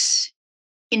sex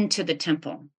into the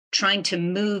temple, trying to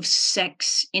move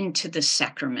sex into the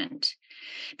sacrament.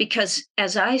 Because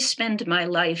as I spend my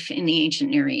life in the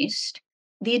ancient Near East,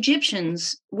 the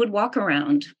Egyptians would walk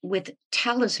around with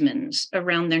talismans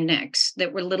around their necks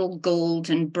that were little gold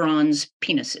and bronze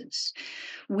penises.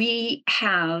 We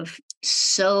have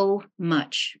so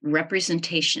much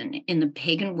representation in the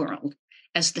pagan world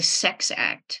as the sex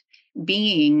act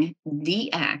being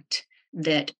the act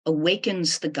that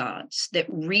awakens the gods,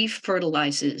 that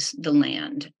refertilizes the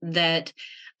land, that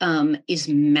is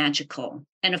magical.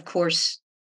 And of course,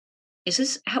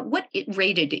 what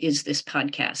rated is this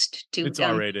podcast? It's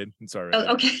R-rated. It's R-rated.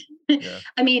 Oh, okay. Yeah.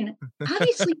 I mean,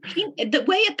 obviously, the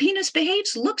way a penis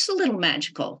behaves looks a little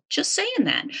magical. Just saying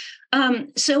that.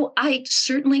 So I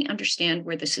certainly understand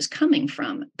where this is coming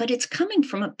from, but it's coming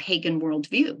from a pagan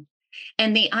worldview.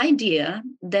 And the idea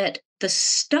that the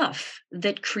stuff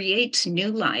that creates new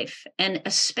life, and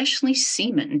especially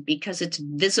semen, because it's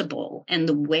visible and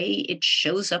the way it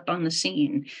shows up on the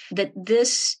scene, that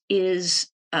this is,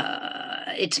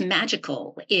 it's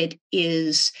magical. It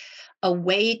is a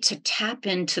way to tap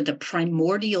into the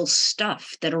primordial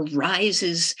stuff that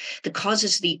arises, that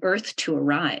causes the earth to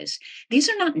arise. These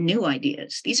are not new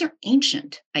ideas. These are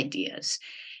ancient ideas.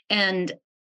 And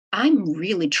I'm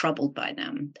really troubled by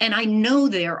them. And I know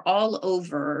they're all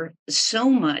over so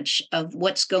much of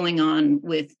what's going on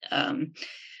with the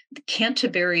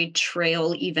Canterbury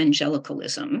Trail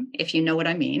evangelicalism, if you know what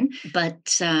I mean.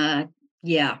 But I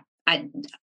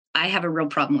have a real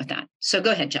problem with that. So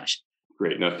go ahead, Josh.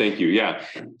 Great. No, thank you. Yeah.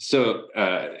 So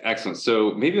excellent.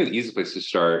 So maybe the easiest place to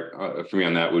start for me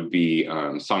on that would be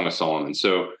Song of Solomon.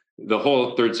 So the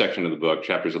whole third section of the book,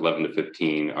 chapters 11 to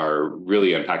 15, are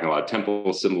really unpacking a lot of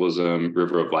temple symbolism,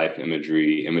 river of life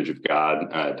imagery, image of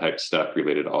God type stuff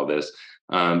related to all this.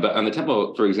 But on the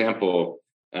temple, for example,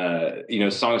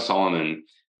 Song of Solomon,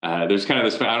 there's kind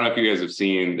of this, I don't know if you guys have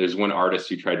seen, there's one artist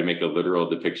who tried to make a literal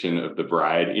depiction of the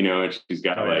bride, and she's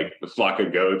got like the flock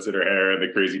of goats in her hair and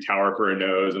the crazy tower for her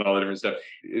nose and all the different stuff.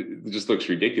 It just looks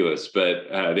ridiculous.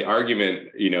 But the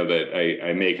argument, that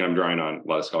I make, and I'm drawing on a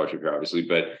lot of scholarship here, obviously,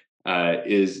 but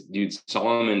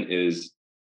Solomon is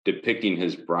depicting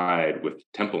his bride with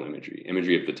temple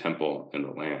imagery of the temple and the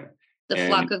land.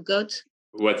 Flock of goats?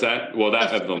 What's that? Well,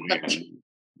 that of the land.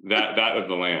 that of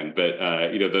the land. But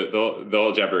the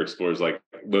whole chapter explores like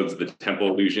loads of the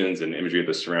temple allusions and imagery of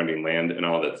the surrounding land and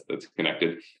all that's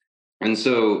connected. And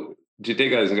so to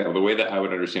take that as an example, the way that I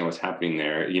would understand what's happening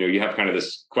there, you have kind of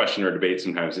this question or debate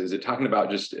sometimes. Is it talking about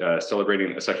just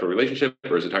celebrating a sexual relationship,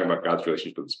 or is it talking about God's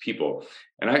relationship with his people?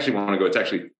 And I actually want to go, it's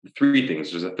actually three things.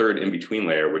 There's a third in-between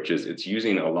layer, which is it's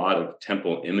using a lot of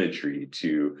temple imagery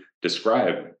to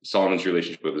describe Solomon's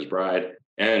relationship with his bride,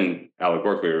 and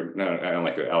allegorically, or no, I don't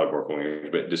like the allegorical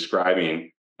language, but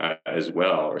describing as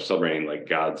well, or celebrating like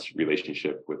God's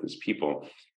relationship with his people.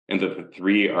 And the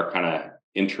three are kind of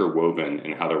interwoven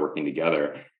in how they're working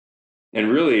together. And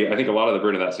really, I think a lot of the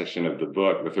burden of that section of the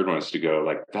book, the third one, is to go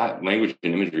like that language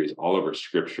and imagery is all over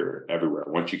scripture everywhere.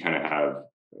 Once you kind of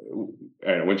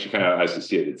as to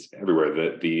see it, it's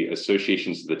everywhere. The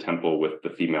associations of the temple with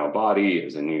the female body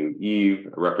as a new Eve,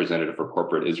 a representative for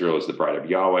corporate Israel as the bride of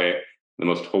Yahweh, the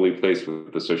most holy place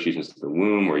with associations to the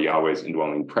womb, where Yahweh's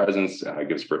indwelling presence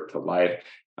gives birth to life.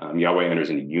 Yahweh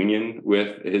enters into union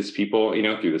with his people,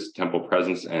 through this temple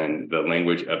presence, and the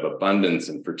language of abundance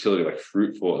and fertility, like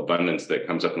fruitful abundance that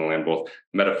comes up in the land, both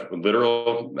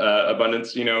literal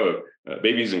abundance, of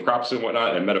babies and crops and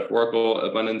whatnot, and metaphorical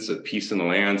abundance of peace in the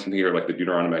land, something here like the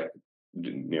Deuteronomic,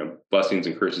 blessings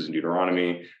and curses in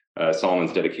Deuteronomy,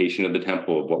 Solomon's dedication of the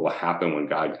temple, what will happen when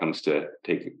God comes to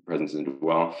take presence and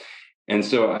dwell. And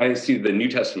so I see the New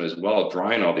Testament as well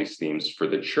drawing all these themes for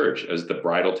the church as the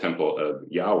bridal temple of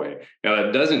Yahweh. Now,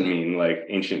 that doesn't mean like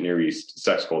ancient Near East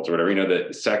sex cults or whatever,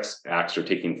 that sex acts are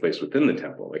taking place within the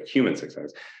temple, like human sex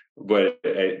acts. What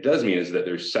it does mean is that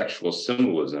there's sexual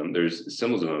symbolism. There's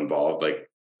symbolism involved, like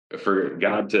for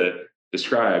God to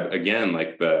describe, again,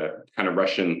 like the kind of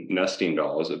Russian nesting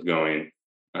dolls of going,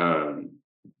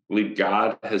 believe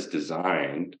God has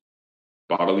designed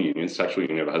bodily union, sexual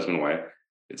union of a husband and wife.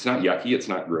 It's not yucky, it's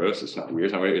not gross, it's not weird,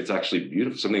 it's not weird. It's actually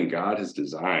beautiful, something God has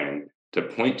designed to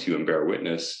point to and bear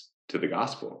witness to the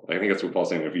gospel. I think that's what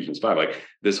Paul's saying in Ephesians 5. Like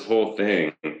this whole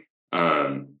thing,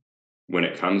 when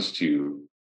it comes to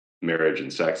marriage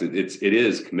and sex, it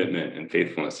is commitment and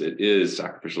faithfulness. It is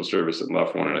sacrificial service and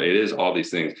love for one another. It is all these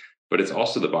things, but it's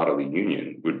also the bodily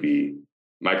union would be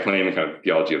my claim, and kind of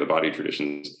theology of the body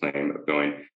tradition's claim of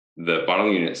going, the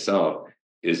bodily union itself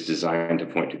is designed to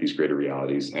point to these greater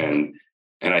realities.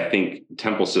 And I think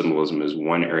temple symbolism is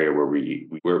one area where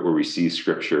we see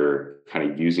scripture kind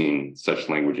of using such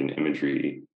language and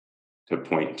imagery to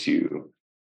point to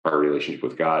our relationship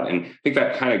with God. And I think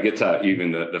that kind of gets at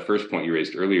even the first point you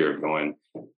raised earlier of going,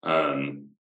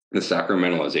 the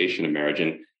sacramentalization of marriage.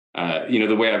 And,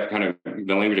 the way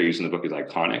the language I use in the book is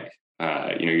iconic.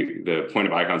 The point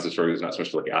of icons in the story is not so much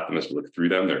to look at them as to look through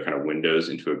them. They're kind of windows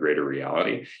into a greater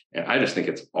reality. And I just think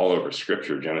it's all over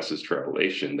scripture, Genesis to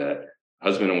Revelation, that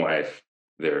husband and wife,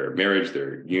 their marriage,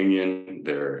 their union,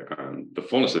 their the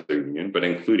fullness of their union, but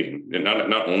including, and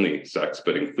not only sex,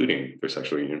 but including their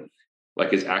sexual union,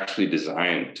 like is actually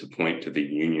designed to point to the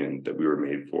union that we were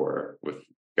made for with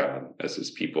God as his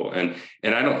people. And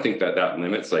I don't think that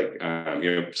limits, like,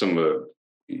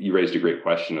 you raised a great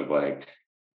question of like,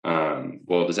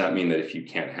 well, does that mean that if you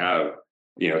can't have,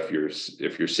 if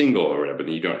you're single or whatever,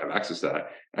 then you don't have access to that?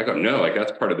 I go, no, like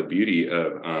that's part of the beauty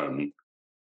of,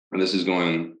 and this is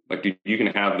going like, you can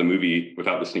have the movie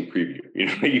without the sneak preview.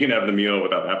 You can have the meal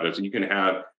without the appetizer. You can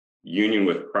have union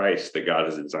with Christ that God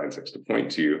has designed sex to point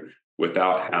to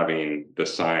without having the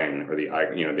sign or the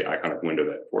iconic window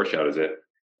that foreshadows it.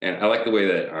 And I like the way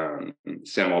that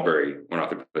Sam Albury, one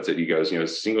author, puts it. He goes,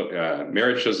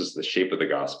 marriage shows us the shape of the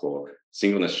gospel.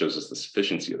 Singleness shows us the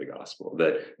sufficiency of the gospel.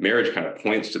 That marriage kind of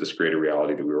points to this greater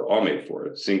reality that we were all made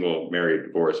for. Single, married,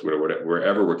 divorced,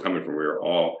 wherever we're coming from, we were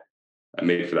all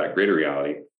made for that greater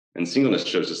reality. And singleness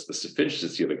shows us the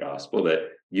sufficiency of the gospel, that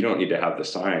you don't need to have the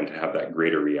sign to have that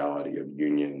greater reality of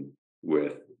union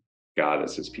with God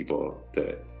as his people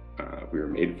that we were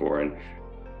made for. And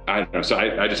I don't know, so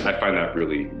I find that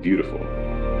really beautiful.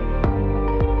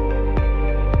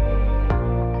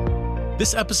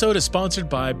 This episode is sponsored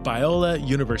by Biola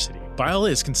University.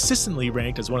 Biola is consistently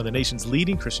ranked as one of the nation's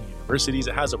leading Christian universities.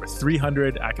 It has over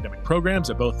 300 academic programs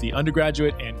at both the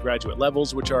undergraduate and graduate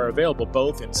levels, which are available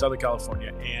both in Southern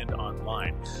California and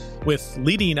online. With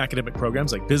leading academic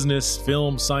programs like business,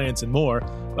 film, science, and more,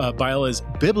 Biola's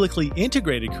biblically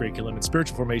integrated curriculum and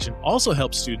spiritual formation also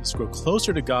helps students grow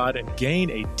closer to God and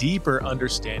gain a deeper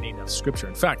understanding of Scripture.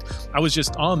 In fact, I was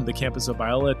just on the campus of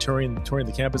Biola, touring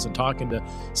the campus and talking to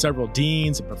several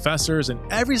deans and professors, and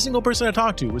every single person I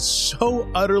talked to was so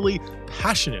utterly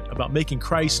passionate about making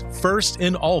Christ first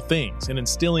in all things and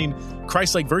instilling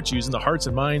Christ-like virtues in the hearts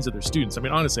and minds of their students. I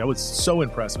mean, honestly, I was so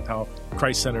impressed with how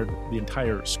Christ-centered the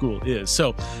entire school is.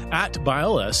 So at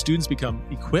BILS, students become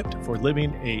equipped for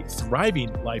living a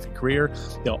thriving life and career.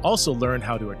 They'll also learn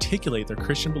how to articulate their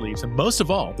Christian beliefs, and most of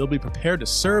all, they'll be prepared to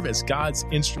serve as God's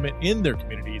instrument in their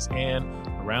communities and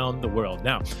around the world.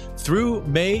 Now, through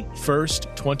May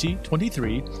 1st,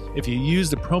 2023, if you use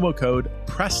the promo code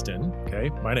Preston, okay,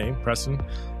 my name, Preston,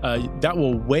 that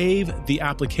will waive the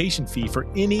application fee for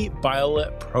any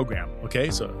Biola program, okay?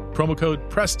 So promo code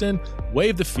Preston,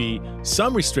 waive the fee.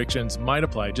 Some restrictions might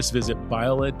apply. Just visit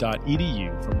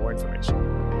biola.edu for more information.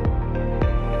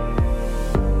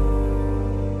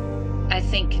 I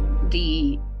think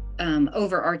the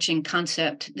overarching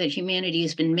concept that humanity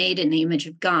has been made in the image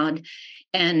of God,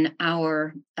 and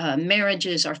our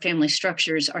marriages, our family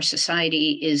structures, our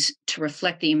society is to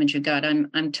reflect the image of God.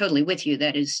 I'm totally with you.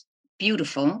 That is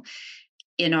beautiful.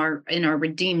 In our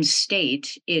redeemed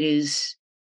state, it is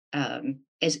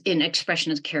as an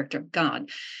expression of the character of God.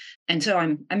 And so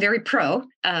I'm very pro.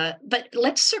 But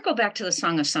let's circle back to the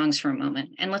Song of Songs for a moment,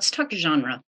 and let's talk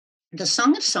genre. The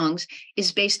Song of Songs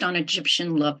is based on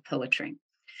Egyptian love poetry,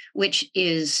 which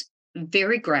is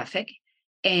very graphic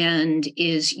and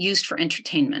is used for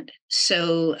entertainment.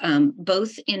 So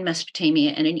both in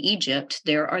Mesopotamia and in Egypt,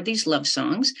 there are these love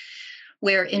songs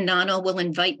where Inanna will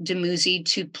invite Dumuzi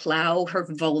to plow her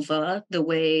vulva the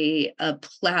way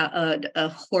a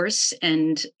horse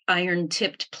and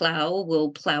iron-tipped plow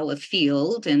will plow a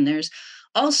field. And there's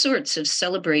all sorts of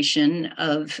celebration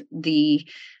of the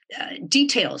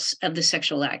details of the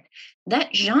sexual act.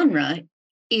 That genre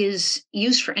is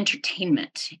used for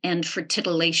entertainment and for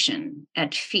titillation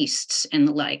at feasts and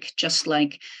the like, just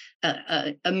like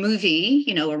a movie,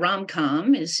 a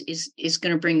rom-com is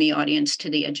going to bring the audience to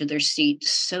the edge of their seat.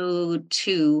 So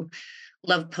too,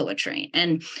 love poetry.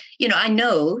 And, I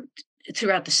know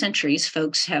throughout the centuries,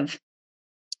 folks have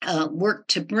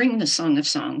worked to bring the Song of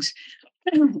Songs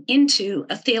into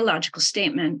a theological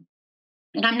statement.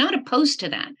 And I'm not opposed to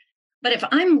that. But if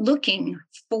I'm looking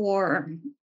for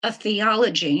a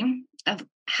theology of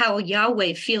how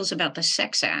Yahweh feels about the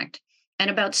sex act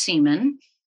and about semen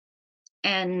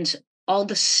and all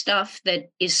the stuff that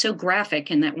is so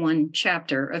graphic in that one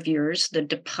chapter of yours, the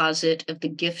deposit of the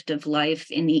gift of life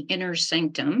in the inner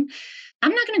sanctum,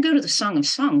 I'm not going to go to the Song of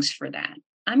Songs for that.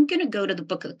 I'm going to go to the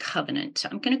Book of the Covenant.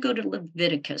 I'm going to go to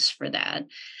Leviticus for that.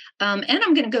 And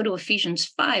I'm going to go to Ephesians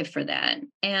 5 for that.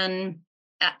 And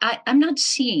I'm not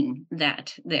seeing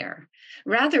that there.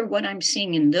 Rather, what I'm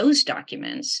seeing in those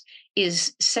documents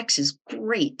is sex is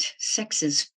great, sex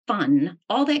is fun,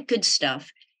 all that good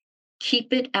stuff.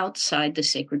 Keep it outside the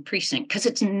sacred precinct because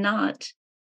it's not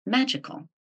magical.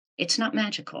 It's not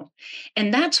magical.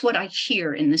 And that's what I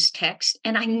hear in this text.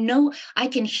 And I know I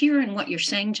can hear in what you're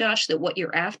saying, Josh, that what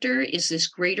you're after is this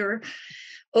greater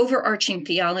overarching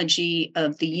theology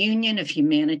of the union of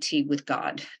humanity with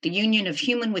God, the union of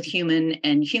human with human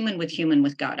and human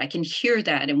with God. I can hear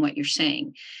that in what you're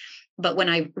saying. But when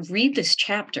I read this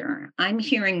chapter, I'm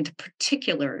hearing the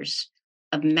particulars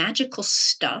of magical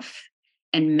stuff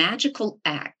and magical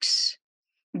acts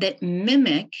that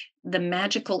mimic the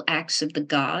magical acts of the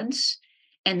gods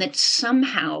and that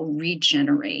somehow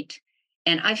regenerate.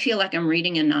 And I feel like I'm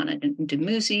reading Inanna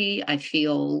Dumuzi. I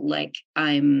feel like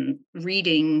I'm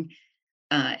reading,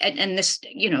 and this,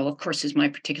 of course, is my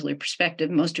particular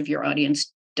perspective. Most of your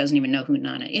audience doesn't even know who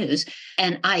Inanna is.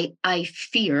 And I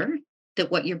fear that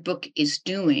what your book is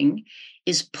doing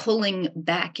is pulling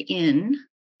back in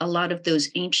a lot of those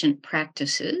ancient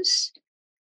practices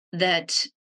that,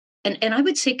 and I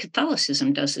would say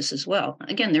Catholicism does this as well.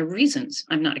 Again, there are reasons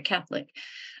I'm not a Catholic.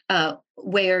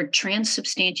 Where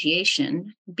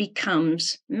transubstantiation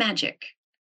becomes magic.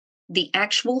 The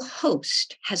actual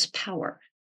host has power.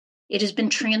 It has been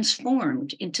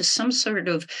transformed into some sort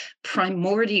of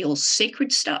primordial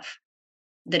sacred stuff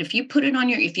that if you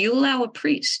allow a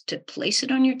priest to place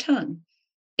it on your tongue,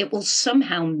 it will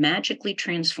somehow magically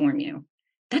transform you.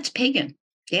 That's pagan.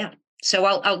 Yeah. So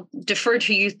I'll defer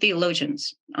to you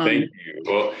theologians. Thank you.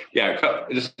 Well, yeah,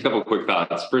 just a couple of quick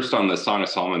thoughts. First, on the Song of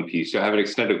Solomon piece, I have an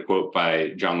extended quote by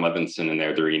John Levinson in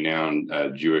there, the renowned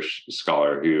Jewish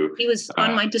scholar who... He was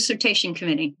on my dissertation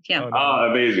committee. Yeah.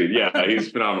 Oh, amazing. Yeah, he's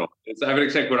phenomenal. So I have an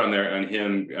extended quote on there on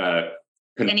him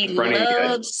and he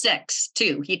loves sex,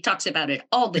 too. He talks about it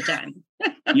all the time.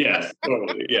 Yes,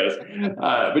 totally. Yes.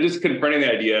 But just confronting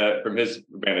the idea from his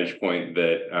vantage point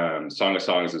that Song of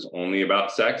Songs is only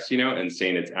about sex, and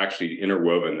saying it's actually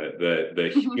interwoven, that the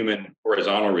human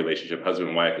horizontal relationship, husband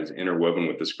and wife, is interwoven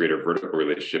with this greater vertical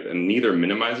relationship, and neither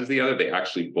minimizes the other. They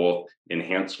actually both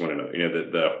enhance one another.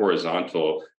 The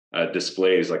horizontal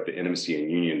displays like the intimacy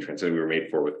and union transcendent we were made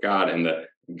for with God, and the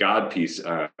God piece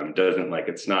doesn't,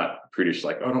 it's not prudish,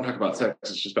 like, oh, don't talk about sex,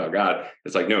 it's just about God.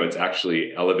 It's like, no, it's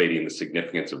actually elevating the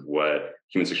significance of what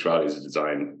human sexuality is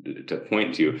designed to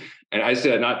point to. And I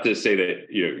said, not to say that,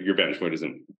 your vantage point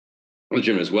isn't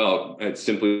legitimate as well. It's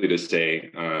simply to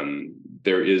say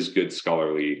there is good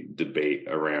scholarly debate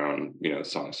around,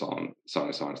 Song of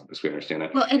Songs, as we understand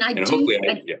that. Well, and hopefully,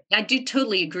 I do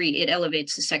totally agree. It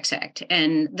elevates the sex act,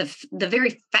 and the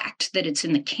very fact that it's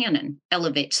in the canon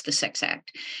elevates the sex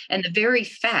act, and the very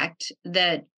fact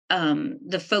that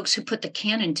the folks who put the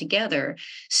canon together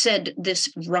said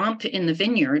this romp in the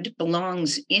vineyard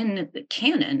belongs in the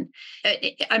canon.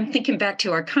 I'm thinking back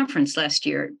to our conference last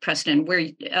year, Preston, where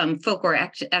folk were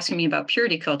asking me about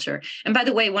purity culture. And by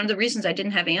the way, one of the reasons I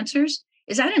didn't have answers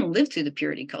is I didn't live through the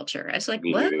purity culture. I was like,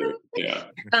 what? Yeah.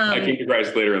 I came to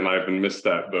Christ later in life and missed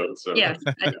that boat. So yeah,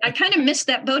 I kind of missed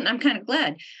that boat, and I'm kind of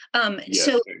glad. Yes.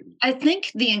 So I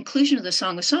think the inclusion of the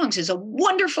Song of Songs is a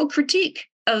wonderful critique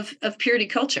of purity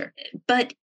culture.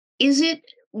 But is it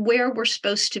where we're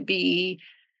supposed to be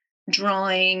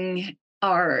drawing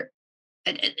our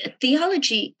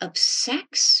theology of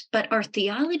sex, but our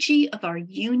theology of our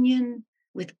union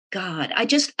with God?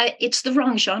 It's the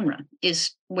wrong genre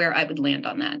is where I would land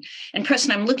on that. And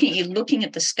Preston, I'm looking at you, looking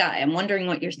at the sky. I'm wondering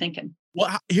what you're thinking.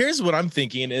 Well, here's what I'm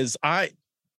thinking is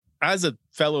as a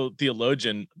fellow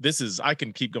theologian, I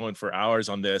can keep going for hours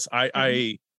on this.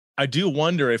 I do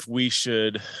wonder if we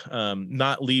should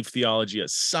not leave theology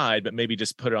aside, but maybe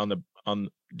just put it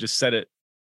just set it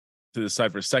to the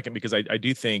side for a second, because I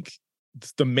do think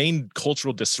the main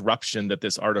cultural disruption that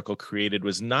this article created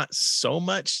was not so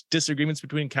much disagreements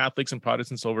between Catholics and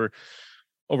Protestants over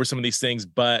some of these things,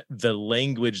 but the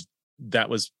language that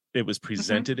it was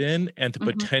presented in, and the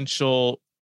potential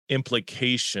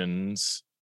implications,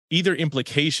 either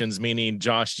implications, meaning,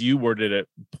 Josh, you worded it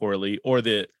poorly, or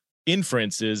the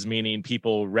inferences, meaning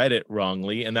people read it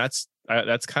wrongly. And that's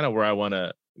kind of where I want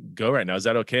to go right now. Is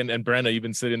that okay? And Brenna, you've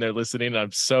been sitting there listening, and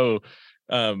I'm so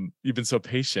you've been so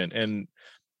patient. And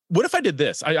what if I did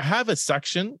this? I have a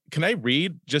section. Can I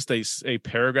read just a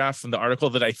paragraph from the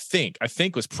article that I think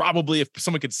was probably, if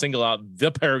someone could single out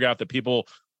the paragraph that people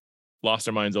lost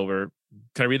their minds over?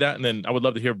 Can I read that? And then I would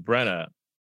love to hear, Brenna,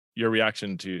 your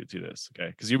reaction to this.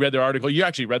 Okay, because you read their article. You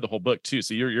actually read the whole book too,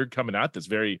 so you're coming at this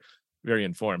very, very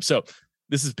informed. So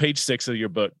this is page 6 of your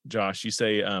book, Josh. You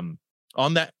say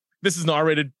on that, this is an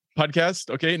R-rated podcast,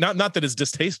 okay? Not that it's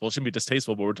distasteful. It shouldn't be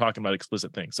distasteful, but we're talking about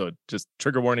explicit things, so just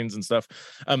trigger warnings and stuff.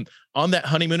 On that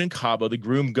honeymoon in Cabo, the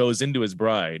groom goes into his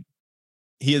bride.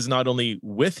 He is not only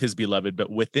with his beloved, but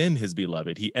within his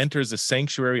beloved. He enters the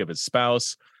sanctuary of his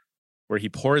spouse, where he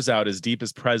pours out his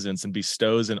deepest presence and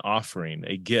bestows an offering,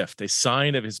 a gift, a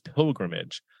sign of his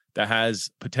pilgrimage that has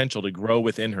potential to grow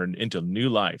within her into new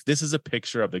life. This is a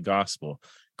picture of the gospel.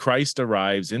 Christ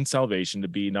arrives in salvation to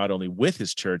be not only with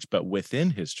his church, but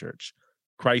within his church.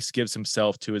 Christ gives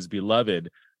himself to his beloved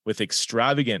with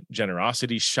extravagant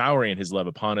generosity, showering his love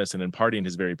upon us and imparting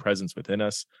his very presence within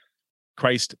us.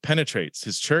 Christ penetrates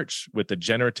his church with the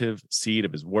generative seed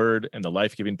of his word and the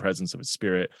life-giving presence of his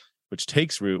spirit, which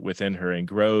takes root within her and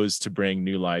grows to bring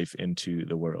new life into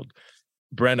the world.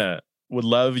 Brenna, would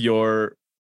love your,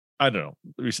 I don't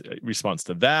know, response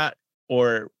to that,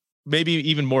 or maybe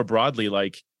even more broadly,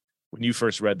 like when you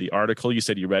first read the article, you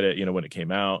said you read it, when it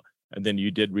came out, and then you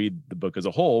did read the book as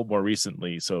a whole more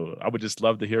recently. So I would just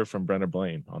love to hear from Brenna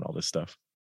Blain on all this stuff.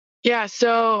 Yeah,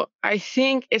 so I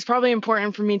think it's probably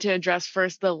important for me to address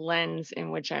first the lens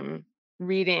in which I'm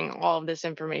reading all of this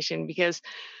information, because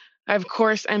of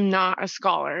course I'm not a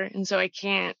scholar, and so I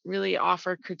can't really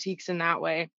offer critiques in that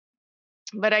way.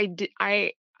 But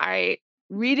I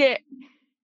read it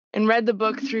and read the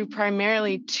book through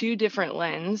primarily 2 different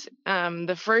lenses.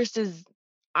 The first is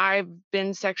I've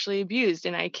been sexually abused,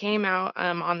 and I came out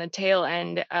on the tail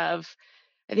end of,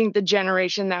 I think, the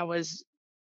generation that was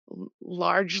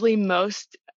largely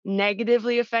most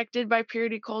negatively affected by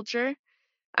purity culture.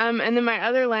 And then my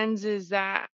other lens is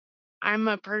that I'm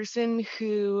a person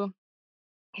who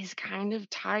is kind of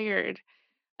tired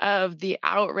of the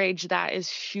outrage that is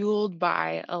fueled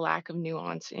by a lack of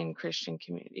nuance in Christian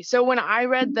community. So when I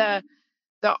read the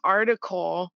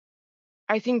article,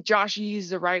 I think Josh used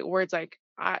the right words. Like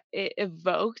it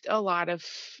evoked a lot of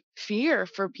fear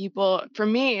for people. For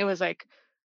me, it was like,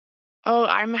 oh,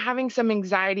 I'm having some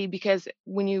anxiety because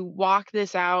when you walk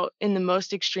this out in the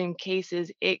most extreme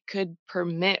cases, it could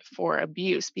permit for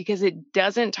abuse because it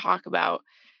doesn't talk about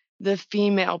the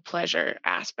female pleasure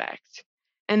aspect.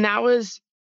 And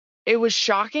it was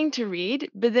shocking to read,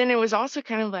 but then it was also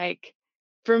kind of like,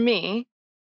 for me,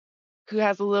 who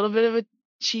has a little bit of a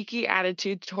cheeky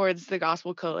attitude towards the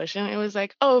Gospel Coalition, it was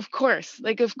like, oh, of course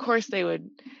they would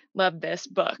love this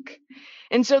book.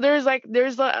 And so there's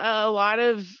a lot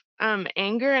of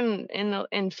anger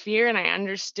and fear, and I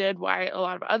understood why a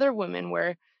lot of other women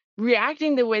were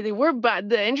reacting the way they were. But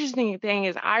the interesting thing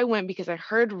is, I went because I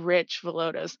heard Rich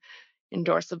Villodas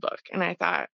endorse the book, and I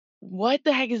thought, what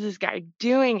the heck is this guy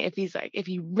doing if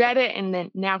he read it and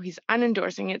then now he's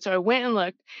unendorsing it? So I went and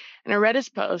looked, and I read his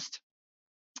post,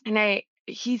 and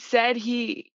he said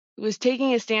he was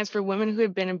taking a stance for women who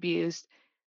had been abused,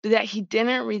 but that he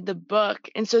didn't read the book.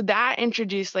 And so that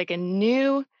introduced like a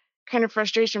new kind of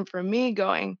frustration for me,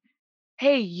 going,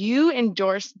 hey, you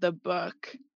endorsed the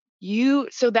book.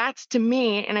 So that's to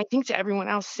me, and I think to everyone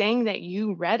else, saying that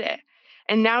you read it.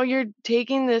 And now you're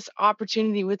taking this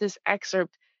opportunity with this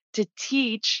excerpt to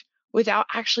teach without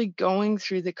actually going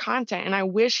through the content. And I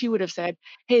wish he would have said,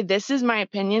 hey, this is my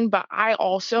opinion, but I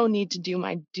also need to do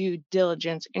my due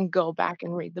diligence and go back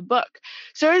and read the book.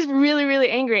 So I was really, really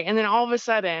angry. And then all of a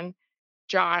sudden,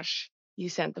 Josh, you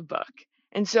sent the book.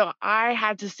 And so I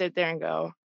had to sit there and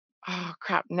go, oh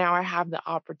crap, now I have the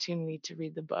opportunity to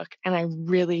read the book and I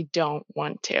really don't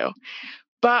want to.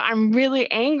 But I'm really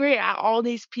angry at all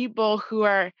these people who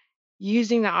are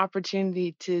using the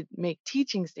opportunity to make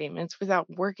teaching statements without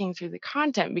working through the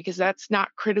content, because that's not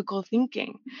critical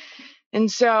thinking. And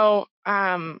so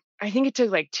I think it took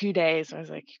like 2 days. I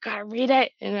was like, you gotta read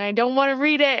it, and I don't want to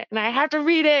read it, and I have to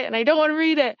read it, and I don't want to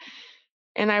read it.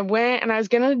 And I went and I was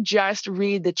gonna just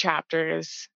read the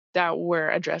chapters that were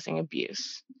addressing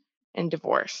abuse and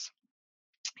divorce.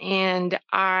 And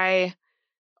I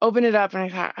opened it up and I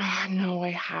thought, oh no, I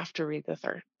have to read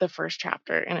the first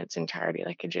chapter in its entirety.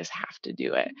 Like, I just have to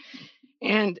do it.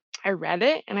 And I read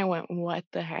it and I went, what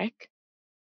the heck?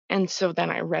 And so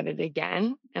then I read it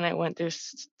again and I went,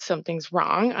 something's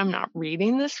wrong. I'm not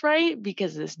reading this right,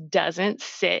 because this doesn't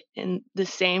sit in the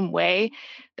same way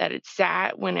that it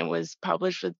sat when it was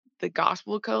published with the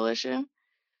Gospel Coalition.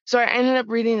 So I ended up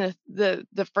reading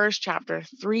the first chapter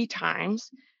 3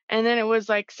 times, and then it was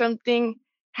like something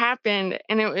happened,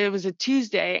 and it was a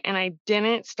Tuesday, and I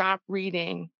didn't stop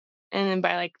reading. And then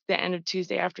by like the end of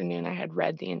Tuesday afternoon, I had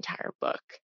read the entire book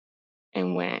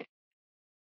and went,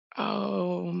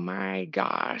 oh my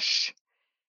gosh.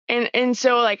 And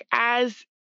so like as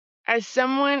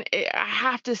someone, I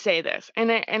have to say this, and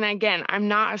again, I'm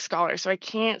not a scholar, so I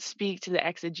can't speak to the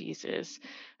exegesis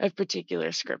of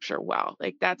particular scripture well.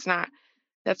 Like that's not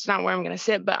where I'm going to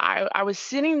sit. But I was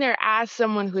sitting there as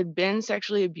someone who had been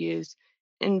sexually abused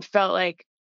and felt like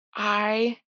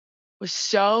I was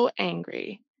so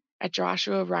angry at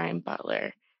Joshua Ryan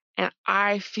Butler, and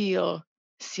I feel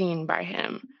seen by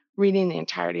him reading the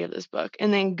entirety of this book,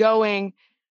 and then going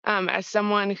as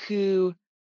someone who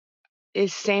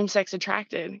is same-sex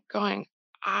attracted, going,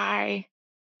 I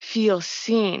feel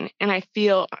seen and I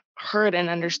feel heard and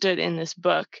understood in this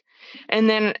book. And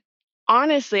then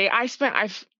honestly, I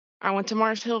went to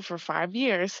Mars Hill for 5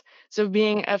 years. So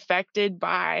being affected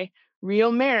by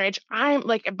real marriage, I'm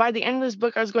like, by the end of this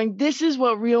book, I was going, this is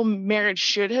what real marriage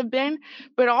should have been.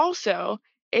 But also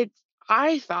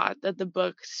I thought that the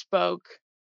book spoke,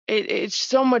 it's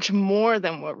so much more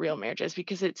than what real marriage is,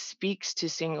 because it speaks to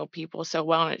single people so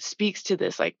well, and it speaks to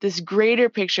this greater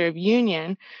picture of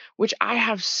union, which I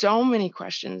have so many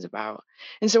questions about.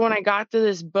 And so when I got to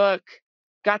this book,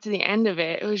 got to the end of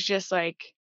it, it was just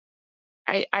like,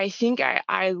 I think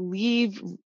I leave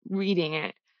reading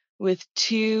it with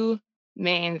 2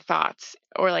 main thoughts,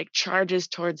 or like charges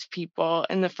towards people.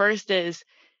 And the first is,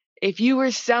 if you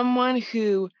were someone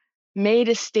who made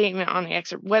a statement on the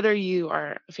excerpt, whether you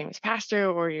are a famous pastor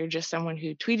or you're just someone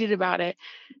who tweeted about it,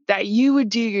 that you would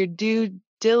do your due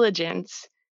diligence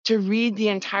to read the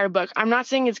entire book. I'm not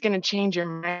saying it's going to change your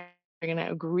mind, you're going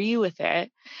to agree with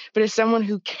it, but as someone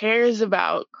who cares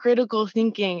about critical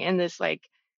thinking and this like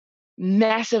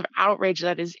massive outrage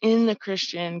that is in the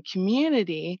Christian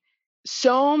community,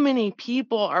 so many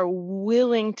people are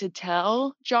willing to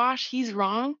tell Josh he's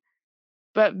wrong,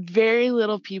 but very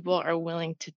little people are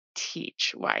willing to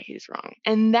teach why he's wrong.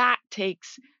 And that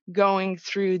takes going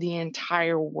through the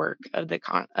entire work of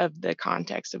the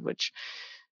context of which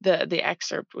the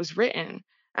excerpt was written.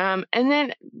 And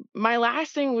then my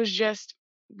last thing was just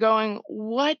going,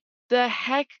 what the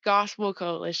heck, Gospel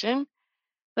Coalition?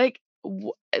 Like,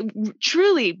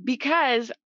 truly,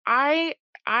 because I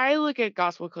I look at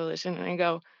Gospel Coalition and I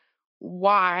go,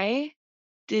 why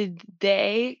did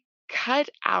they cut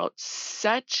out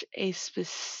such a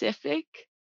specific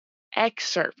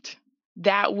excerpt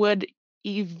that would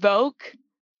evoke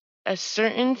a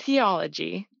certain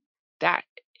theology that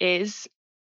is,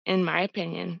 in my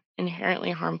opinion,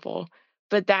 inherently harmful,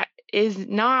 but that is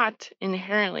not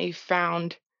inherently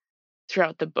found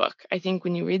throughout the book? I think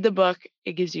when you read the book,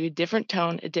 it gives you a different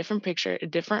tone, a different picture, a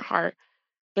different heart.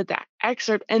 But that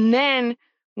excerpt, and then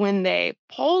when they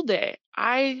pulled it,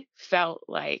 I felt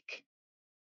like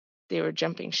they were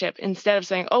jumping ship. Instead of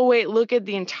saying, oh, wait, look at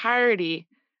the entirety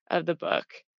of the book,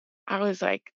 I was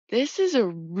like, this is a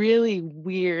really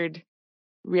weird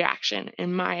reaction,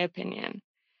 in my opinion.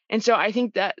 And so I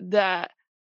think that the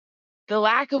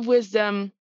lack of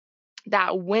wisdom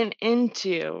that went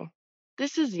into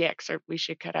this is the excerpt we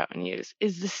should cut out and use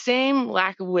is the same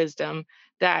lack of wisdom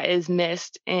that is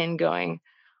missed in going,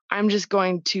 I'm just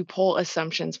going to pull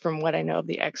assumptions from what I know of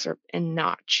the excerpt and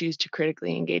not choose to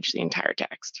critically engage the entire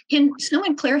text. Can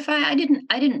someone clarify? I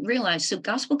didn't realize. So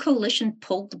Gospel Coalition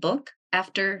pulled the book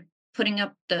after putting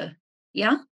up the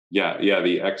Yeah.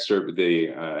 The excerpt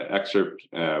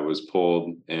was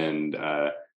pulled, and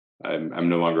I'm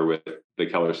no longer with the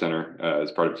Keller Center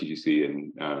as part of TGC,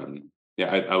 and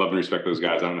I love and respect those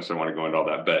guys. I don't necessarily want to go into all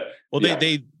that, but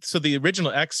so the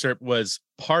original excerpt was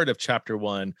part of chapter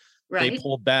 1. right. They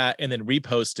pulled that and then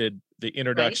reposted the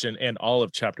introduction and all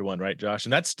of chapter 1, right, Josh?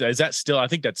 And is that still? I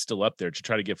think that's still up there to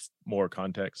try to give more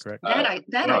context, correct? No,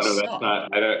 that's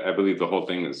not. I believe the whole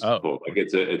thing is pulled. Like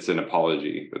it's an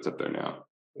apology that's up there now.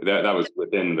 That was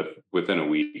within a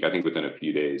week. I think within a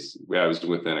few days. I was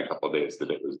within a couple of days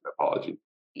that it was an apology.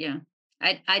 Yeah,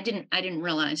 I didn't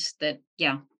realize that.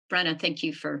 Yeah, Brenna, thank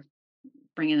you for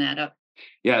bringing that up.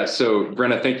 Yeah, so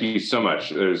Brenna, thank you so much.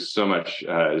 There's so much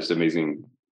just amazing,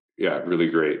 really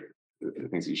great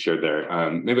things you shared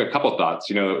there. Maybe a couple thoughts,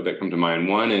 that come to mind.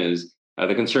 One is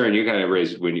the concern you kind of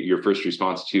raised when your first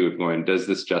response to going, does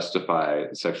this justify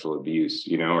sexual abuse,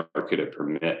 or could it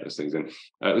permit those things? And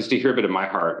at least to hear a bit of my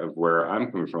heart of where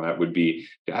I'm coming from, that would be,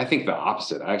 I think the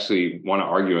opposite. I actually want to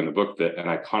argue in the book that an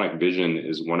iconic vision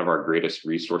is one of our greatest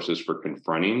resources for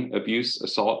confronting abuse,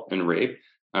 assault, and rape.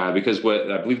 Because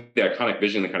what I believe the iconic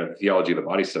vision, the kind of theology of the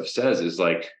body stuff says is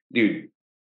like, dude,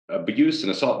 abuse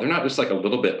and assault, they're not just like a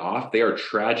little bit off. They are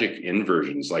tragic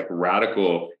inversions, like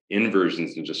radical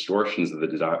inversions and distortions of the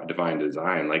divine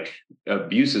design. Like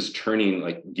abuse is turning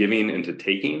like giving into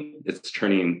taking. It's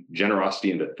turning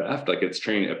generosity into theft. Like it's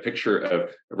turning a picture of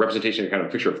a representation, kind of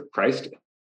a picture of Christ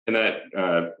in that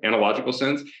analogical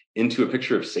sense into a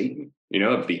picture of Satan,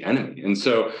 of the enemy. And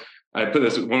so I put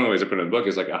this, one of the ways I put it in the book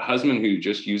is like a husband who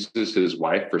just uses his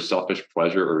wife for selfish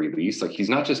pleasure or release. Like he's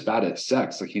not just bad at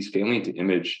sex, like he's failing to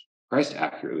image Christ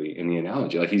accurately in the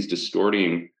analogy. Like he's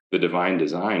distorting the divine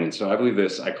design. And so I believe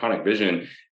this iconic vision,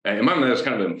 and in my mind, that's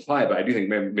kind of implied, but I do think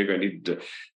maybe I need to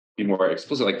be more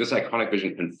explicit. Like this iconic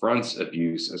vision confronts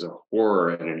abuse as a horror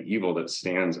and an evil that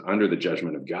stands under the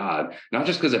judgment of God, not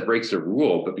just because it breaks a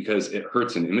rule, but because it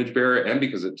hurts an image bearer and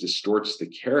because it distorts the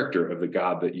character of the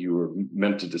God that we were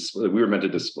meant to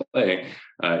display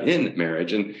in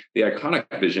marriage. And the iconic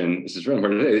vision, this is really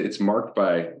important today, it's marked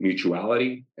by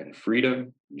mutuality and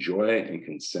freedom, joy and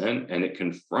consent, and it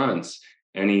confronts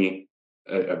any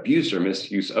abuse or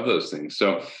misuse of those things.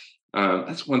 So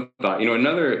that's one thought.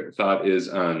 Another thought is,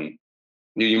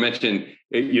 you mentioned,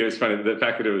 it's funny, the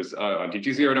fact that it was on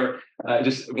TGC or whatever.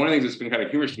 Just one of the things that's been kind of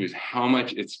humorous to me is how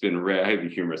much it's been read. I have to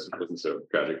be humorous, it wasn't so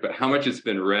tragic, but how much it's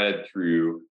been read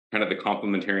through kind of the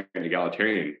complementarian and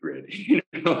egalitarian grid.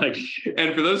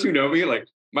 And for those who know me, like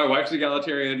my wife's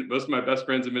egalitarian. Most of my best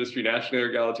friends in ministry nationally are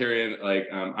egalitarian. Like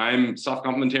I'm soft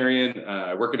complementarian.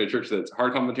 I work at a church that's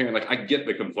hard complementarian. Like I get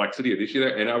the complexity of the issue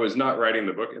there. And I was not writing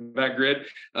the book in that grid.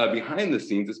 Behind the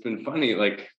scenes, it's been funny.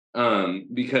 Like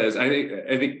because I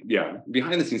think,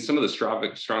 behind the scenes, some of the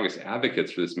strongest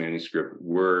advocates for this manuscript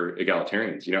were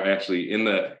egalitarians. I actually, in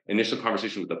the initial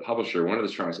conversation with the publisher, one of the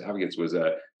strongest advocates was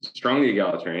a strongly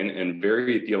egalitarian and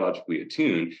very theologically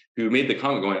attuned, who made the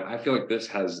comment going, I feel like this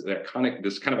kind of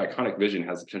iconic vision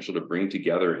has the potential to bring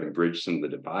together and bridge some of the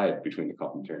divide between the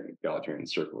complementarian and egalitarian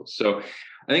circles. So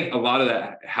I think a lot of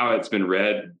that, how it's been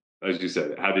read, as you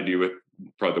said, had to do with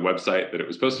probably the website that it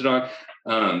was posted on.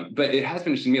 But it has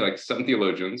been interesting to me, like some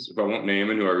theologians, who I won't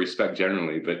name and who I respect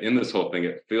generally, but in this whole thing,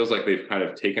 it feels like they've kind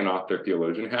of taken off their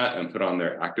theologian hat and put on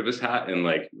their activist hat and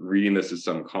like reading this as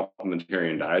some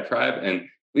complementarian diatribe. And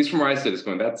at least from where I sit, it's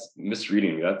going, that's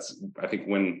misreading. I think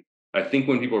when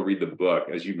people read the book,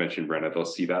 as you mentioned, Brenna, they'll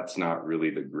see that's not really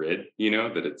the grid,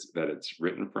 that it's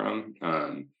written from.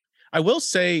 I will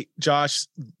say, Josh,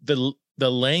 the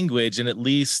the language, and at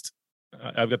least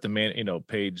I've got the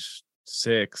page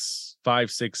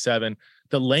 5, 6, 7,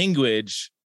 the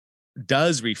language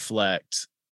does reflect,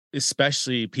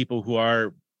 especially people who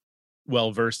are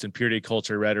well-versed in purity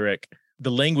culture rhetoric, the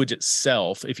language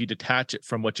itself, if you detach it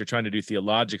from what you're trying to do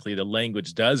theologically, the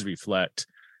language does reflect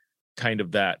kind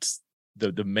of that,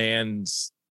 the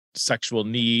man's sexual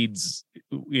needs,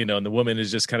 and the woman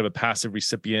is just kind of a passive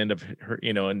recipient of her,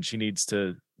 and she needs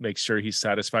to make sure he's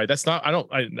satisfied. That's not,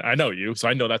 I know you, so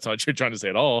I know that's not what you're trying to say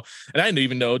at all. And I didn't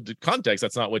even know the context.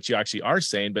 That's not what you actually are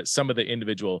saying, but some of the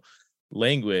individual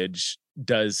language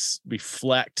does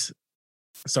reflect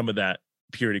some of that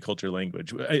purity culture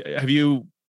language. Have you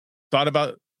thought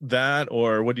about that,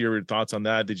 or what are your thoughts on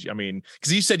that?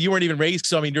 Because you said you weren't even raised,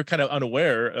 so you're kind of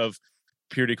unaware of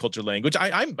purity culture language.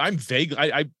 I'm vague.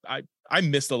 I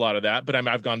missed a lot of that, but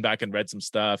I've gone back and read some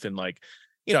stuff, and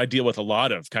I deal with a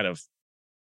lot of kind of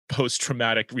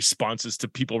post-traumatic responses to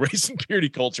people raised in purity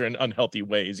culture in unhealthy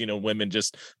ways. Women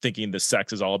just thinking the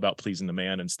sex is all about pleasing the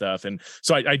man and stuff. And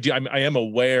so I am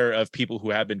aware of people who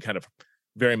have been kind of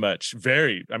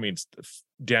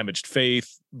damaged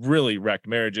faith, really wrecked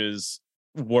marriages,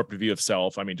 warped view of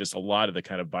self. Just a lot of the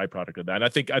kind of byproduct of that. And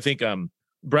I think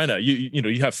Brenna,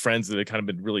 you have friends that have kind of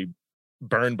been really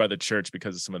burned by the church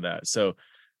because of some of that. So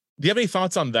do you have any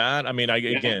thoughts on that?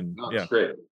 That's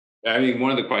great. One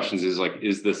of the questions is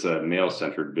is this a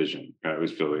male-centered vision? I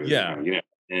always feel like,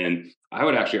 and I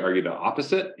would actually argue the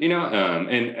opposite,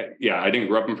 I didn't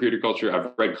grow up in purity culture.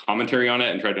 I've read commentary on it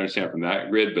and tried to understand it from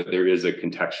that grid, but there is a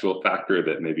contextual factor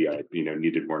that maybe I,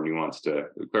 needed more nuance to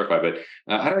clarify. But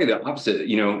I'd argue the opposite.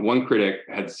 One critic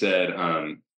had said,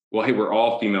 well, hey, we're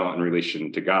all female in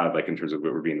relation to God, in terms of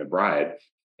what we're being the bride.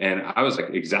 And I was like,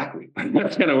 exactly.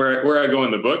 That's kind of where I go in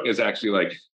the book, is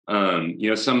actually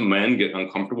some men get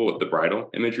uncomfortable with the bridal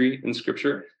imagery in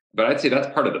scripture. But I'd say that's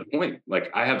part of the point.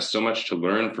 I have so much to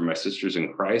learn from my sisters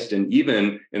in Christ, and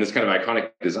even in this kind of iconic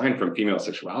design from female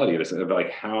sexuality, of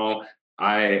how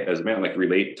I, as a man,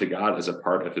 relate to God as a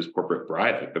part of his corporate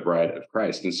bride, the bride of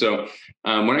Christ. And so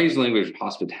when I use the language of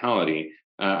hospitality,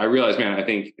 I realized, I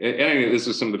think, and this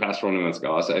was some of the pastoral nuance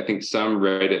scholars, I think some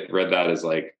read that as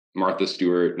Martha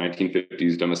Stewart,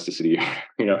 1950s domesticity,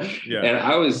 Yeah. And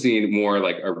I was seeing more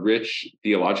a rich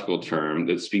theological term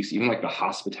that speaks even the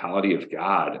hospitality of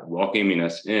God, welcoming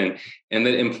us in, and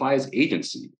that implies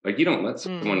agency. You don't let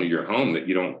someone to your home that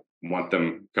you don't want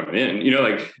them coming in,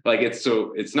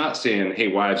 it's not saying, hey,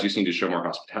 wives, you just need to show more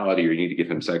hospitality, or you need to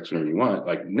give him sex whenever you want.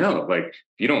 No, if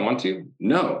you don't want to,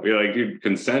 no.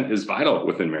 Consent is vital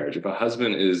within marriage. If a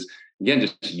husband is, again,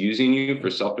 just using you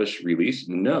for selfish release,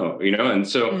 no, and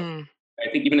so I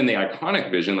think even in the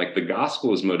iconic vision, the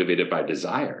gospel is motivated by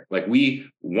desire. We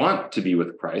want to be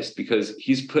with Christ because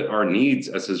he's put our needs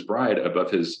as his bride above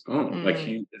his own.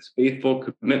 His faithful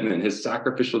commitment, his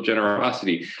sacrificial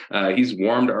generosity, he's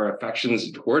warmed our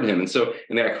affections toward him. And so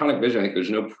in the iconic vision, I think there's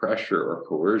no pressure or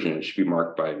coercion. It should be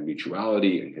marked by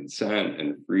mutuality and consent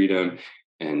and freedom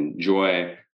and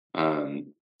joy.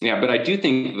 But I do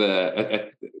think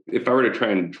that if I were to try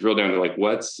and drill down to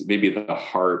what's maybe the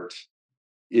heart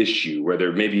issue, where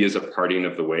there maybe is a parting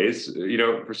of the ways,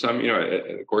 for some, at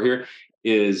the core here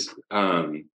is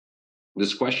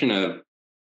this question of,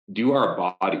 do our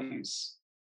bodies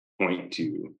point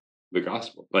to the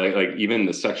gospel? Even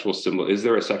the sexual symbol, is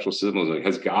there a sexual symbolism?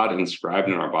 Has God inscribed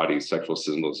in our bodies sexual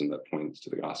symbolism that points to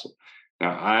the gospel?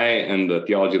 Now, I and the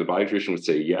theology of the body tradition would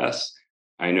say yes.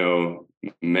 I know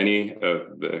many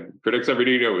of the critics of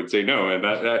it would say no, and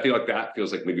I feel that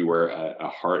feels maybe where a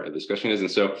heart of discussion is.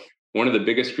 And so one of the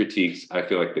biggest critiques I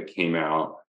feel that came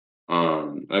out,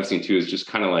 I've seen too, is just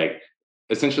kind of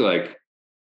essentially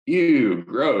ew,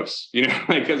 gross,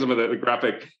 because of the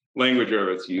graphic language of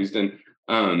it's used. And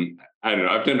I don't know,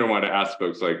 I've tended to want to ask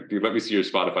folks dude, let me see your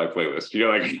Spotify playlist.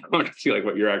 I want to see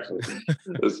what you're actually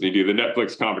listening to, the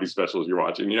Netflix comedy specials you're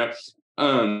watching,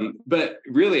 But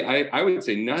really, I would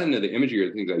say none of the imagery or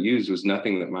the things I used was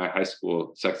nothing that my high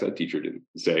school sex ed teacher didn't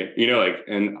say,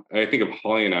 and I think of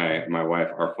Holly and I, my wife,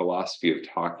 our philosophy of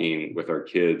talking with our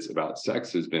kids about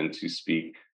sex has been to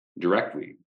speak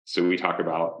directly. So we talk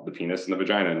about the penis and the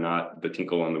vagina, not the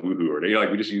tinkle and the woohoo,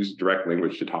 or we just use direct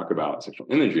language to talk about sexual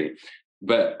imagery.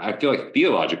 But I feel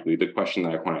theologically, the question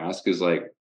that I want to ask is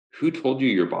who told you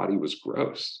your body was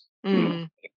gross?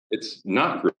 It's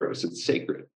not gross, it's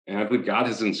sacred. And I believe God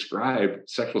has inscribed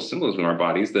sexual symbolism in our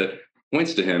bodies that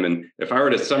points to him. And if I were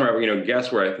to summarize,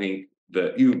 guess where I think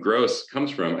the ew gross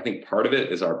comes from, I think part of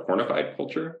it is our pornified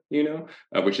culture,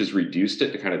 which has reduced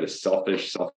it to kind of the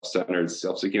selfish, self-centered,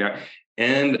 self-seeking act.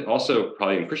 And also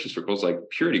probably in Christian circles,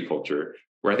 purity culture,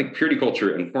 where I think purity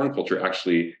culture and porn culture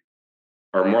actually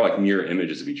are more like mirror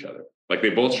images of each other. Like they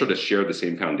both sort of share the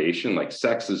same foundation. Like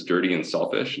sex is dirty and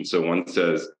selfish. And so one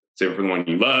says, save it for the one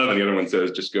you love. And the other one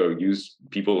says, just go use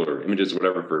people or images or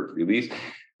whatever for release.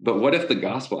 But what if the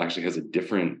gospel actually has a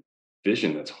different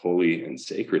vision that's holy and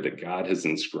sacred, that God has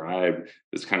inscribed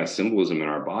this kind of symbolism in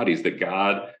our bodies, that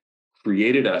God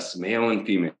created us male and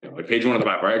female, like page 1 of the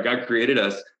Bible, right? God created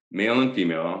us male and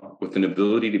female with an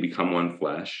ability to become one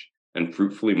flesh and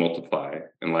fruitfully multiply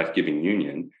in life-giving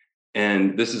union.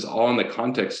 And this is all in the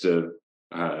context of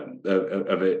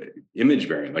an image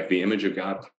bearing, like the image of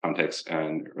God context.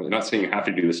 And really not saying you have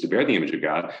to do this to bear the image of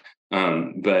God,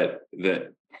 but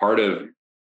that part of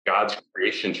God's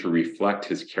creation to reflect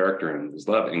his character and his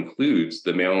love includes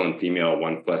the male and female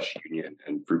one flesh union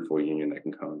and fruitful union that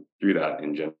can come through that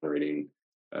in generating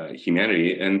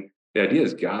humanity. And the idea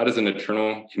is God is an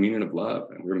eternal communion of love,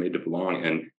 and we're made to belong.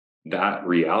 And that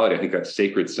reality, I think that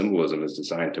sacred symbolism is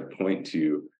designed to point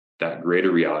to that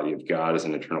greater reality of God as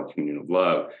an eternal communion of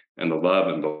love and the love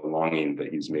and belonging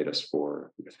that he's made us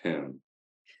for with him.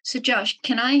 So, Josh,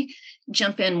 can I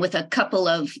jump in with a couple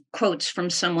of quotes from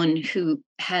someone who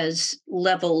has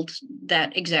leveled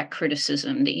that exact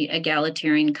criticism, the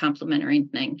egalitarian complementary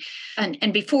thing?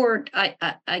 And before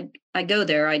I go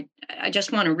there, I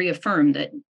just want to reaffirm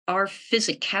that our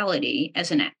physicality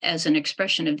as an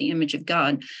expression of the image of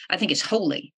God, I think is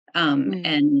holy.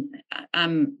 And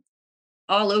I'm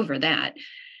all over that.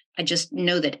 I just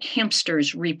know that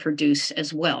hamsters reproduce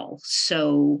as well.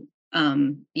 So,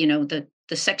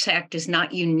 the sex act is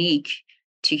not unique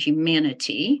to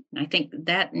humanity. I think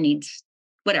that needs,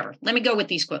 whatever. Let me go with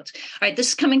these quotes. All right, this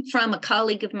is coming from a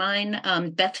colleague of mine,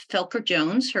 Beth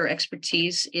Felker-Jones. Her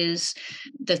expertise is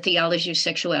the theology of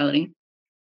sexuality.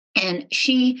 And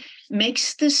she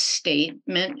makes this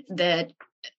statement that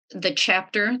the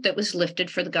chapter that was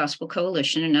lifted for the Gospel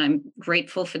Coalition, and I'm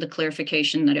grateful for the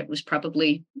clarification that it was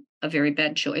probably a very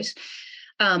bad choice,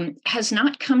 has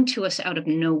not come to us out of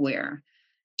nowhere.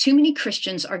 Too many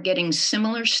Christians are getting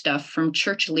similar stuff from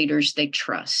church leaders they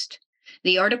trust.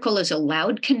 The article is a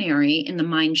loud canary in the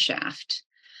mine shaft,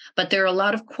 but there are a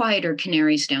lot of quieter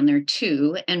canaries down there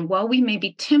too. And while we may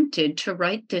be tempted to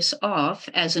write this off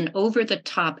as an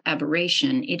over-the-top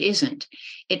aberration, it isn't.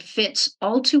 It fits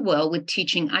all too well with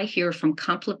teaching I hear from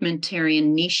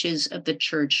complementarian niches of the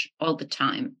church all the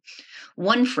time.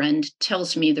 One friend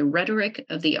tells me the rhetoric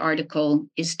of the article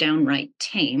is downright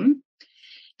tame.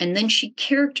 And then she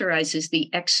characterizes the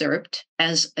excerpt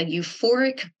as a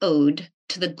euphoric ode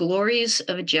to the glories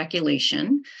of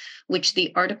ejaculation, which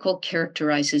the article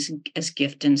characterizes as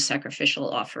gift and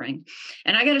sacrificial offering.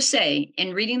 And I got to say,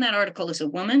 in reading that article as a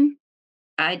woman,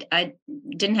 I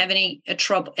didn't have any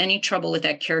trouble with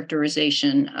that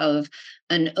characterization of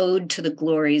an ode to the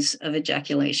glories of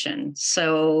ejaculation.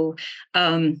 So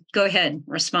go ahead,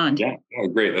 respond. Yeah, oh,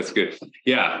 great. That's good.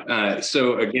 Yeah.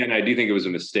 So again, I do think it was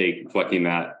a mistake collecting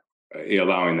that,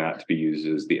 allowing that to be used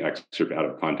as the excerpt out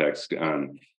of context.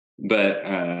 But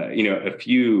a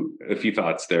few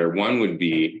thoughts there. One would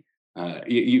be,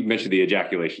 you mentioned the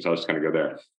ejaculation, so I'll just kind of go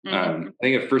there. I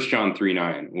think of 1 John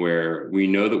 3:9, where we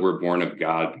know that we're born of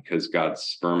God because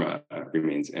God's sperma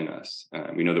remains in us.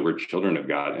 We know that we're children of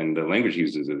God, and the language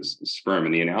uses is sperm.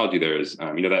 And the analogy there is,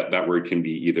 that word can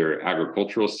be either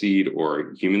agricultural seed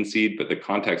or human seed, but the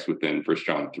context within 1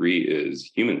 John 3 is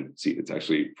human seed. It's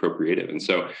actually procreative. And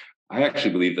so I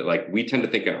actually believe that we tend to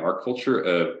think in our culture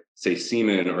of, say,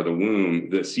 semen or the womb,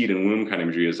 the seed and womb kind of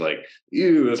imagery is like,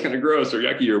 ew, that's kind of gross or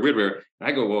yucky or weird. And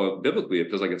I go, well, biblically, it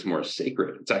feels like it's more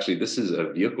sacred. It's actually, this is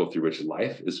a vehicle through which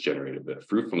life is generated, the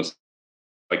fruitfulness.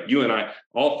 Like you and I,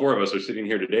 all four of us are sitting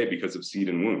here today because of seed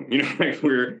and womb.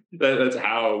 That's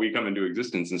how we come into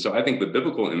existence. And so I think the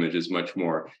biblical image is much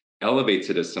more elevates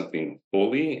it as something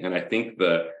holy. And I think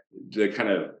the kind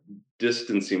of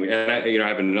distancing, and I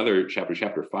have another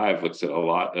chapter 5 looks at a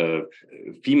lot of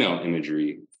female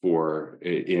imagery for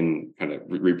in kind of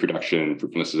reproduction,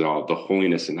 fruitfulness, and all the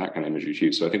holiness and that kind of imagery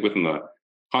too. So I think within the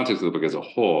context of the book as a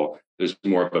whole, there's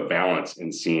more of a balance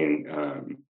in seeing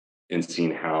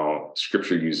how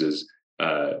Scripture uses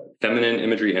feminine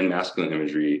imagery and masculine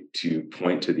imagery to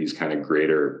point to these kind of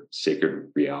greater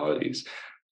sacred realities.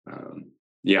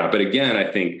 But again,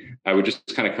 I think I would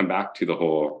just kind of come back to the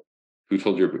whole, who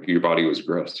told your body was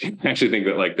gross? I actually think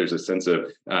that there's a sense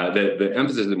of the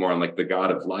emphasis is more on the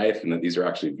God of life, and that these are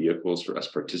actually vehicles for us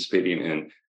participating in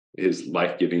his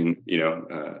life-giving,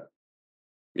 Well,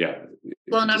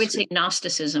 and I would say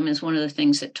Gnosticism is one of the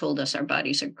things that told us our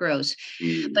bodies are gross.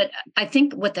 But I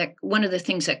think one of the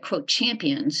things that quote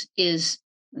champions is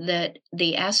that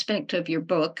the aspect of your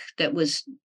book that was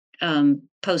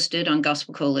posted on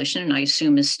Gospel Coalition, and I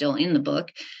assume is still in the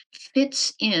book,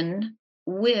 fits in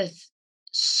with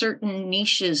certain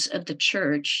niches of the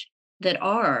church that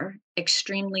are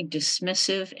extremely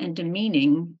dismissive and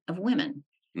demeaning of women.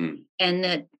 And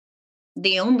that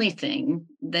the only thing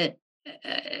that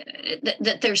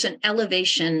there's an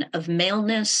elevation of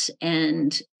maleness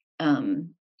and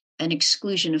an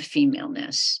exclusion of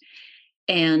femaleness.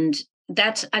 And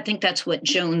I think that's what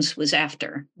Jones was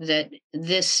after, that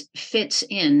this fits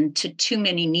into too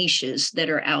many niches that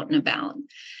are out and about.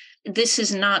 This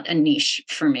is not a niche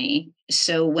for me.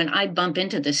 So when I bump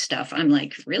into this stuff, I'm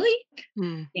like, really?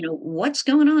 What's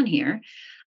going on here?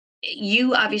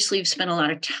 You obviously have spent a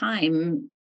lot of time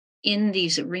in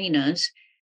these arenas.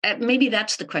 Maybe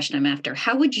that's the question I'm after.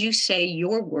 How would you say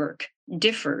your work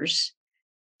differs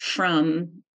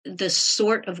from the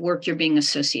sort of work you're being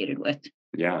associated with?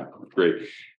 Yeah, great.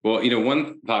 Well,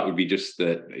 one thought would be just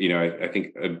that, I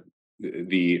think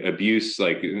the abuse,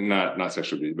 like not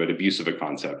sexual abuse, but abuse of a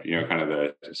concept, kind of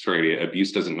the story,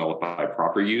 abuse doesn't nullify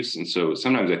proper use. And so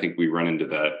sometimes I think we run into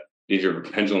the danger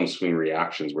of pendulum swing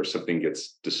reactions where something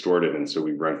gets distorted. And so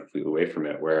we run completely away from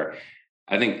it, where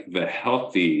I think the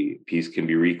healthy piece can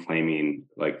be reclaiming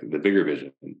like the bigger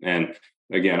vision. And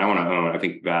again, I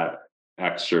think that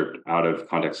excerpt out of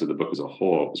context of the book as a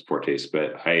whole was poor taste,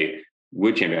 but I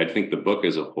think the book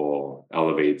as a whole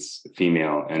elevates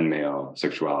female and male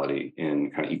sexuality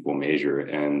in kind of equal measure.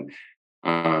 And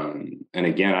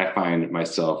again, I find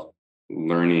myself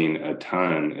learning a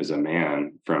ton as a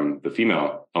man from the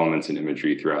female elements and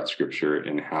imagery throughout Scripture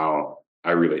and how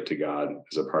I relate to God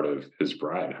as a part of His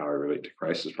bride, how I relate to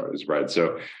Christ as part of His bride.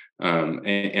 So,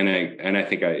 I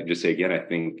think I just say again, I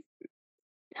think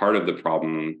part of the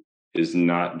problem is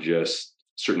not just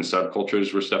certain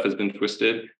subcultures where stuff has been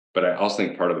twisted, but I also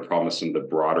think part of the problem is some of the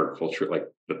broader culture, like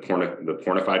the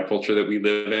pornified culture that we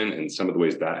live in, and some of the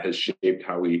ways that has shaped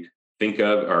how we think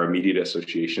of our immediate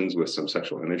associations with some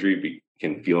sexual imagery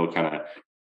can feel kind of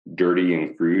dirty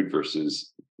and crude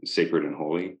versus sacred and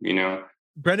holy,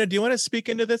 Brenna, do you want to speak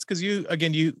into this? Because you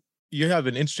have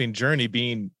an interesting journey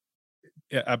being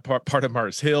a part of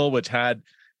Mars Hill, which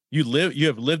you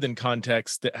have lived in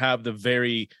contexts that have the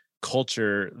very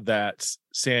culture that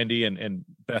Sandy and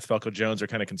Beth Falco Jones are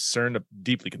kind of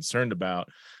deeply concerned about.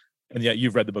 And yet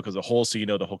you've read the book as a whole, so you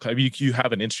know the whole. You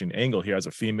have an interesting angle here as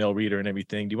a female reader and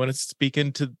everything. Do you want to speak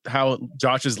into how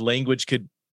Josh's language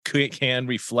can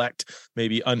reflect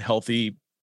maybe unhealthy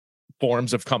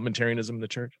forms of complementarianism in the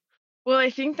church? Well,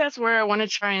 I think that's where I want to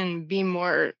try and be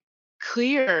more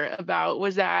clear about,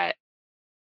 was that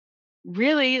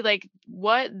really like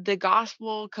what the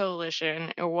Gospel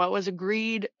Coalition or what was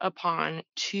agreed upon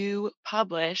to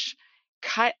publish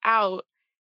cut out,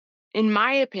 in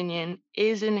my opinion,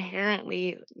 is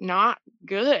inherently not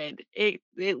good. It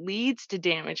leads to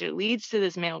damage. It leads to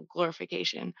this male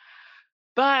glorification.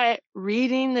 But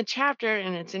reading the chapter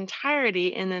in its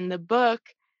entirety and then the book,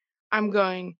 I'm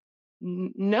going,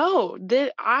 no,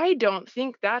 I don't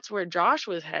think that's where Josh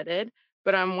was headed.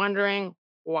 But I'm wondering,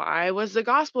 why was the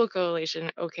Gospel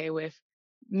Coalition okay with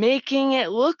making it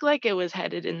look like it was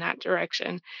headed in that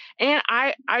direction? And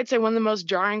I'd say one of the most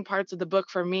jarring parts of the book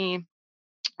for me,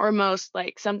 or most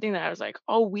like something that I was like,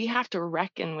 oh, we have to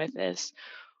reckon with this,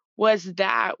 was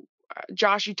that,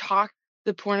 Josh, you talked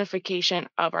the pornification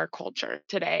of our culture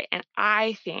today. And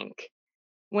I think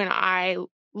when I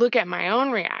look at my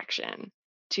own reaction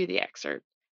to the excerpt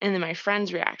and then my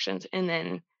friends' reactions and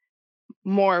then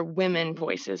more women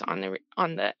voices on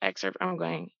the excerpt, I'm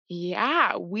going,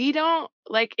 yeah, we don't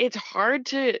like, it's hard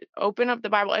to open up the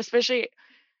Bible, especially,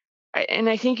 and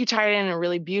I think you tie it in a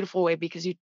really beautiful way, because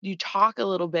you talk a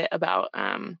little bit about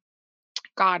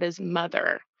God as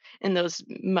mother and those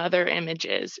mother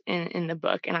images in the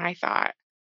book. And I thought,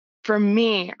 for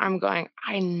me, I'm going,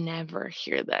 I never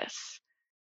hear this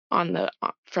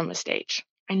from a stage.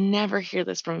 I never hear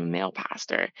this from a male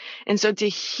pastor. And so to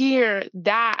hear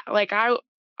that, like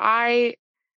I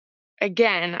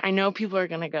again, I know people are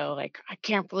going to go like, I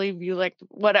can't believe you like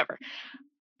whatever.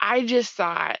 I just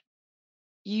thought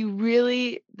you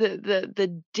really,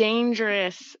 the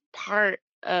dangerous part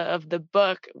of the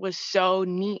book was so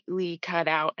neatly cut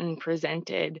out and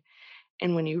presented.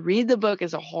 And when you read the book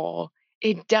as a whole,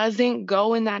 it doesn't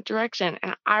go in that direction.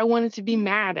 And I wanted to be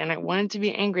mad and I wanted to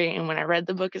be angry. And when I read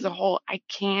the book as a whole, I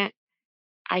can't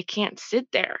sit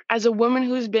there. As a woman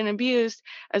who's been abused,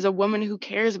 as a woman who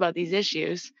cares about these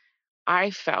issues,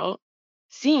 I felt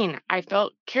seen. I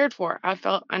felt cared for. I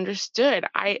felt understood.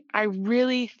 I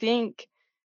really think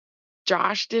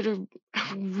Josh did a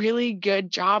really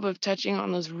good job of touching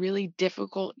on those really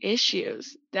difficult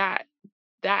issues that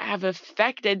have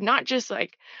affected not just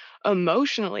like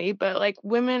emotionally, but like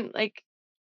women, like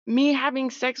me having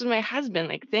sex with my husband,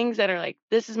 like things that are like,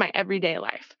 this is my everyday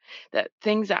life, that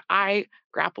things that I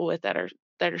grapple with that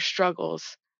are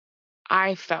struggles.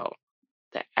 I felt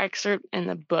the excerpt and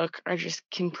the book are just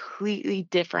completely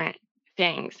different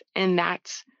things. And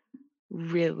that's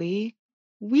really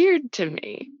weird to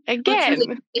me. Well,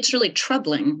 Again. it's really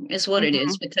troubling is what it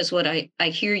is, because what I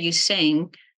hear you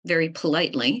saying very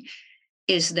politely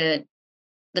is that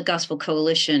the Gospel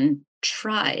Coalition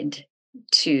tried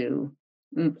to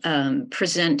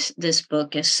present this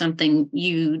book as something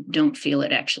you don't feel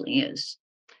it actually is.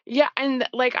 Yeah, and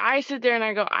like I sit there and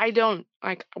I go,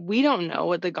 we don't know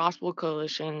what the Gospel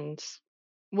Coalition's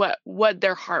what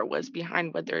their heart was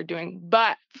behind what they're doing.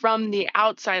 But from the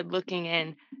outside looking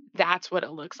in, that's what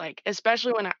it looks like.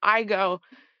 Especially when I go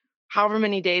however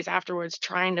many days afterwards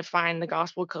trying to find the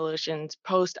Gospel Coalition's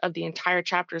post of the entire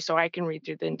chapter so I can read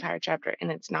through the entire chapter,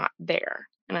 and it's not there.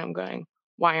 And I'm going,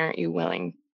 why aren't you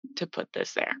willing to put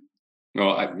this there?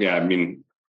 Well,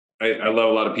 I love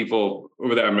a lot of people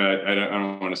over there. I mean, I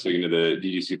don't want to speak into the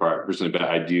DGC part personally, but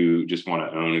I do just want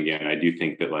to own again. I do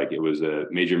think that like it was a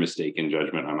major mistake in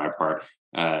judgment on my part.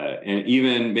 And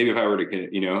even maybe if I were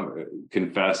to,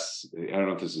 confess, I don't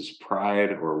know if this is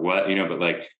pride or what, but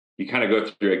like you kind of go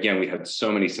through, again, we had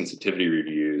so many sensitivity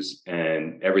reviews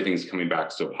and everything's coming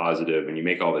back so positive, and you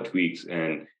make all the tweaks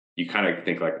and you kind of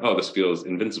think like, oh, this feels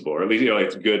invincible, or at least,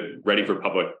 it's good, ready for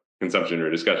public consumption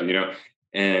or discussion,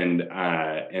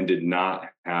 and did not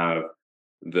have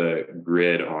the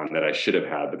grid on that I should have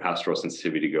had, the pastoral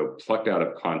sensitivity to go plucked out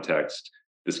of context.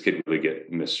 This could really get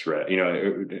misread.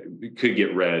 It could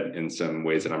get read in some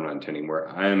ways that I'm not intending, where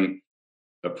I'm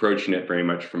approaching it very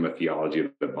much from a theology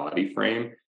of the body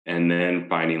frame, and then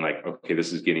finding like, okay,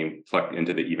 this is getting plucked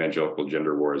into the evangelical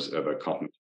gender wars of a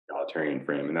complementary egalitarian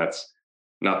frame. And that's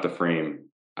not the frame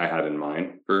I had in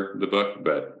mind for the book,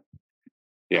 but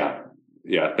yeah.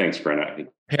 Thanks, Brenna.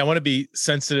 Hey, I want to be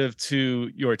sensitive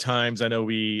to your times. I know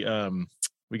we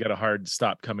got a hard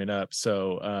stop coming up.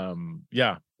 So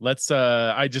let's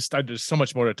there's so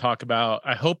much more to talk about.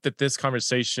 I hope that this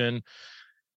conversation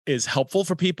is helpful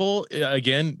for people.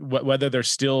 Again, whether they're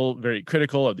still very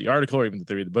critical of the article, or even if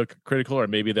they read the book critical, or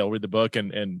maybe they'll read the book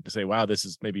and say, wow, this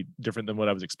is maybe different than what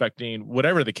I was expecting.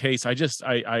 Whatever the case,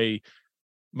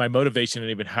 my motivation in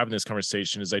even having this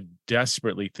conversation is I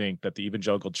desperately think that the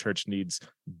evangelical church needs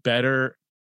better,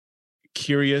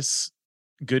 curious,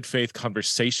 good faith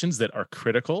conversations that are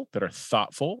critical, that are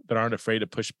thoughtful, that aren't afraid to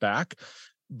push back,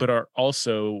 but are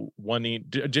also wanting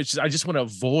to, I just want to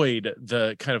avoid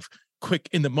the kind of quick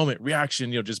in the moment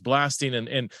reaction, just blasting.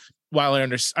 And while I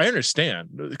understand,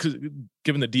 because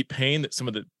given the deep pain that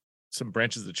some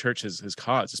branches of the church has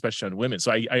caused, especially on women.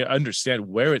 So I understand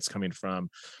where it's coming from.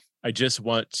 I just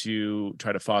want to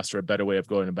try to foster a better way of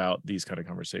going about these kind of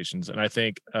conversations. And I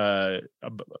think,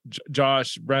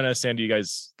 Josh, Brenna, Sandy, you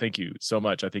guys, thank you so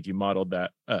much. I think you modeled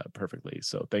that perfectly.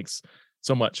 So thanks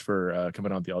so much for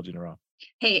coming on Theology in the Raw.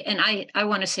 Hey, and I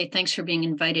want to say thanks for being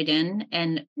invited in.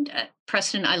 And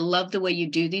Preston, I love the way you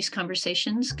do these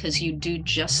conversations, because you do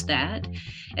just that.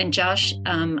 And Josh,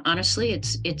 honestly,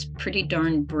 it's pretty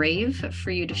darn brave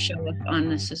for you to show up on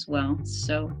this as well.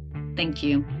 So thank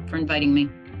you for inviting me.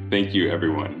 Thank you,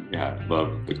 everyone. Yeah,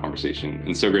 love the conversation.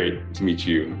 And so great to meet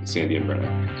you, Sandy and Brenna.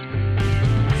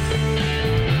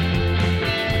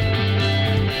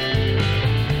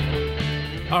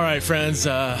 All right, friends.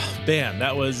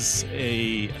 That was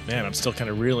I'm still kind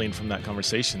of reeling from that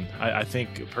conversation. I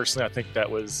think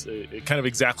that was kind of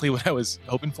exactly what I was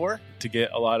hoping for, to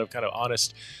get a lot of kind of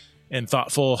honest and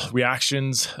thoughtful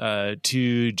reactions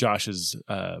to Josh's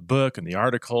book and the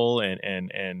article, and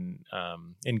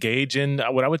engage in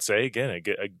what I would say, again,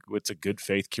 it's a good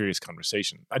faith, curious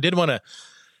conversation. I did want to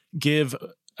give,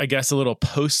 I guess, a little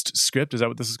postscript. Is that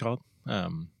what this is called?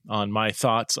 On my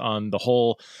thoughts on the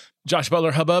whole Josh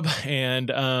Butler hubbub.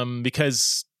 And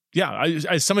because,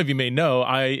 as some of you may know,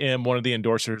 I am one of the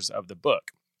endorsers of the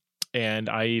book. And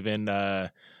I even, I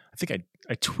think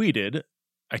I tweeted,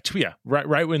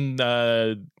 right when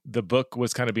the book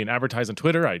was kind of being advertised on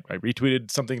Twitter, I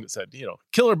retweeted something that said,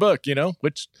 killer book,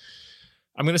 which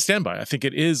I'm going to stand by. I think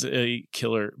it is a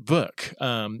killer book.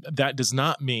 That does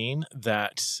not mean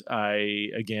that I,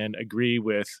 again, agree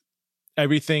with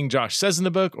everything Josh says in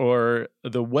the book or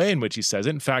the way in which he says it.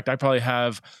 In fact, I probably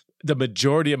have the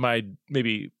majority of my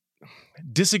maybe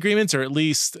disagreements, or at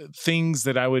least things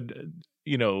that I would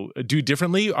do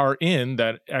differently, are in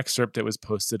that excerpt that was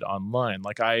posted online.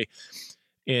 Like, I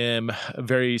am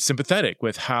very sympathetic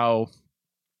with how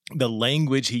the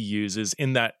language he uses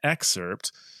in that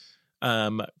excerpt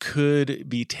could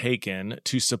be taken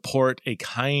to support a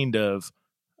kind of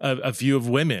a view of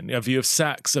women, a view of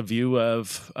sex, a view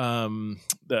of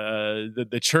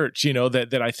the church,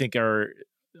 that I think are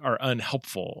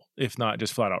unhelpful, if not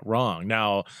just flat out wrong.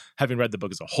 Now, having read the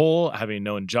book as a whole, having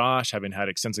known Josh, having had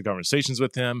extensive conversations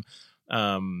with him,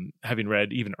 having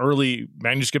read even early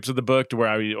manuscripts of the book to where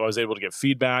I was able to get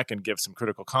feedback and give some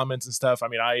critical comments and stuff. I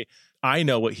mean, I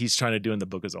know what he's trying to do in the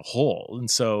book as a whole. And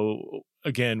so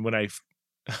again, when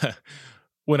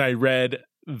I read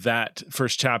that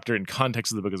first chapter in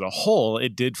context of the book as a whole,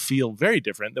 it did feel very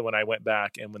different than when I went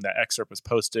back and when that excerpt was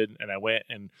posted and I went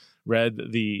and read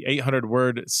the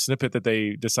 800-word snippet that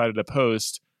they decided to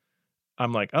post.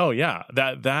 I'm like, oh yeah,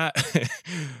 that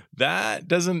that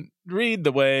doesn't read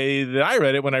the way that I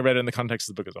read it when I read it in the context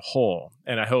of the book as a whole.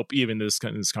 And I hope even in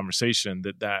this conversation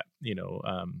that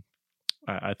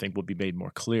I think will be made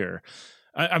more clear.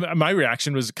 My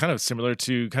reaction was kind of similar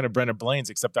to kind of Brenna Blain's,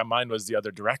 except that mine was the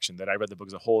other direction, that I read the book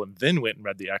as a whole and then went and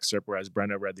read the excerpt, whereas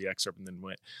Brenna read the excerpt and then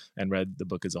went and read the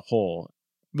book as a whole.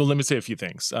 Well, let me say a few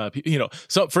things.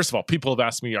 So first of all, people have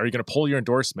asked me, are you going to pull your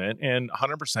endorsement? And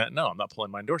 100%, no, I'm not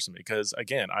pulling my endorsement because,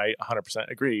 again, I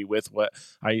 100% agree with what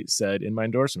I said in my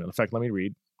endorsement. In fact, let me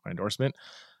read my endorsement.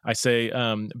 I say,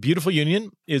 Beautiful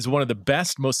Union is one of the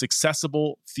best, most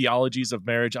accessible theologies of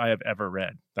marriage I have ever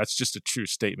read. That's just a true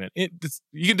statement.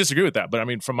 You can disagree with that, but I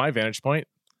mean, from my vantage point,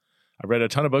 I read a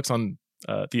ton of books on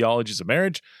theologies of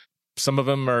marriage. Some of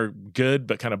them are good,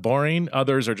 but kind of boring.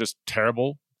 Others are just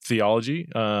terrible theology.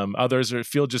 Others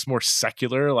feel just more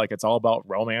secular, like it's all about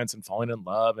romance and falling in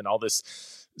love and all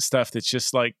this stuff that's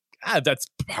just like, that's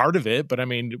part of it. But I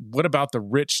mean, what about the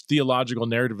rich theological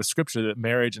narrative of Scripture that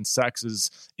marriage and sex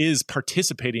is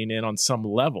participating in on some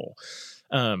level?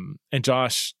 And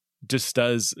Josh just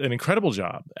does an incredible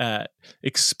job at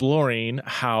exploring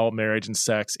how marriage and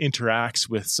sex interacts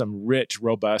with some rich,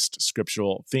 robust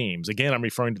scriptural themes. Again, I'm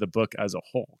referring to the book as a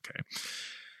whole. Okay.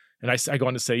 And I go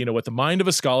on to say, with the mind of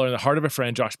a scholar and the heart of a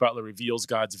friend, Josh Butler reveals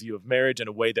God's view of marriage in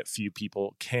a way that few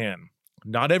people can.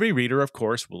 Not every reader, of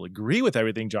course, will agree with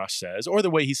everything Josh says or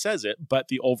the way he says it, but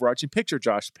the overarching picture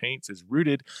Josh paints is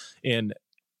rooted in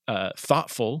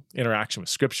thoughtful interaction with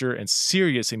Scripture and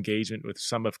serious engagement with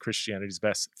some of Christianity's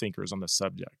best thinkers on the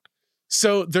subject.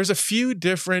 So there's a few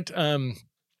different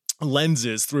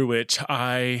lenses through which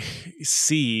I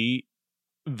see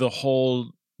the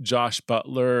whole Josh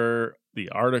Butler, the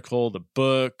article, the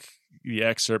book, the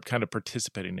excerpt kind of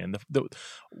participating in. The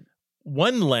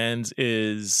one lens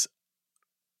is,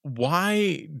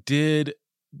 why did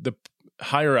the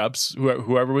higher ups,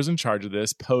 whoever was in charge of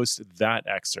this, post that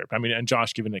excerpt? I mean, and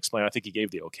Josh given an explain, I think he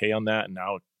gave the okay on that and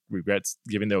now regrets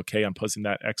giving the okay on posting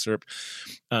that excerpt.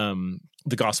 The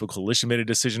Gospel Coalition made a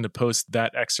decision to post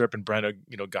that excerpt, and Brenna,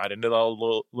 got into that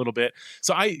a little bit.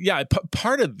 So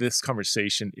part of this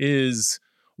conversation is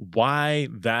why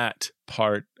that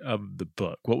part of the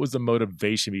book? What was the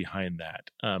motivation behind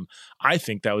that? I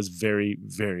think that was very,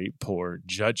 very poor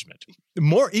judgment.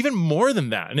 Even more than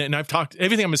that, and I've talked.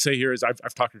 Everything I'm going to say here is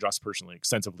I've talked to Josh personally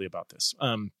extensively about this.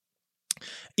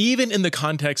 Even in the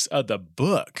context of the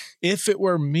book, if it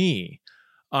were me,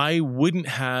 I wouldn't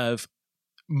have.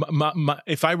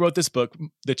 If I wrote this book,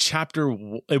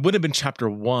 it would have been chapter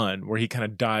 1 where he kind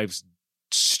of dives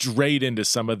straight into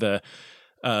some of the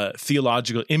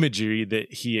theological imagery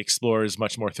that he explores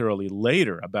much more thoroughly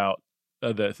later about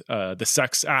the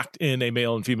sex act in a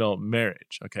male and female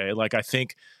marriage. Okay, like I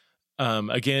think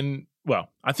I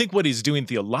think what he's doing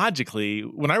theologically.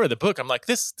 When I read the book, I'm like,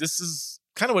 this is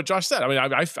kind of what Josh said. I mean,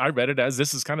 I read it as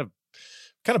this is kind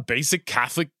of basic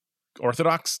Catholic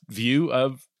Orthodox view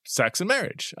of sex and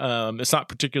marriage. It's not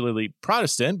particularly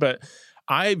Protestant, but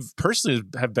I've personally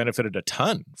have benefited a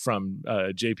ton from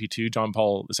JP2, John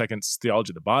Paul II's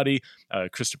Theology of the Body,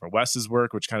 Christopher West's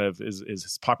work, which kind of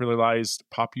is popularized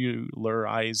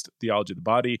theology of the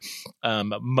body.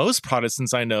 Most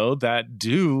Protestants I know that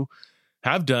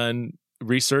have done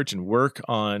research and work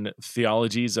on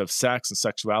theologies of sex and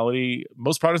sexuality.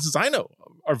 Most Protestants I know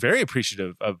are very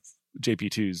appreciative of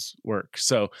JP2's work.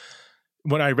 So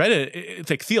when I read it, it's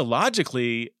like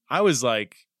theologically, I was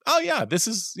like, oh yeah, this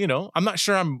is, I'm not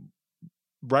sure I'm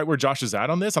right where Josh is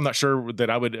at on this. I'm not sure that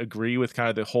I would agree with kind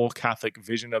of the whole Catholic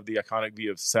vision of the iconic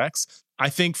view of sex. I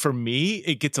think for me,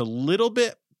 it gets a little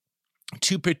bit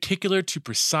too particular, too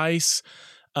precise.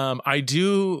 I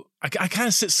kind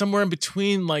of sit somewhere in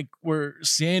between, like where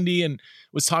Sandy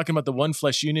was talking about the one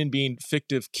flesh union being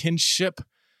fictive kinship.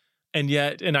 And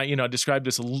yet, I described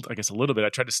this, a little bit. I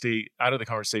tried to stay out of the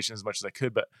conversation as much as I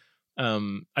could, but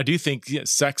I do think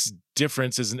sex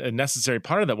difference is a necessary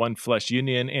part of that one flesh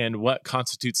union. And what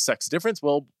constitutes sex difference?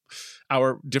 Well,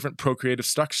 our different procreative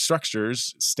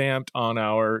structures stamped on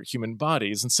our human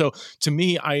bodies. And so to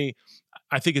me, I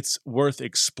think it's worth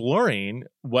exploring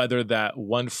whether that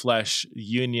one flesh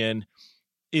union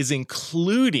is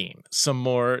including some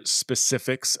more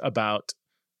specifics about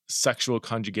sexual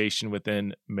conjugation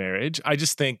within marriage. I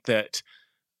just think that,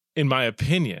 in my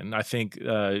opinion, I think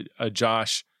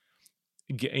Josh,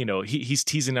 he's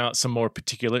teasing out some more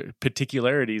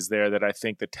particularities there that I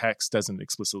think the text doesn't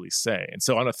explicitly say. And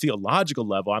so on a theological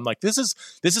level, I'm like, this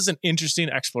is an interesting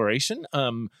exploration.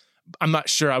 I'm not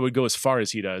sure I would go as far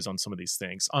as he does on some of these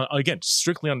things. Again,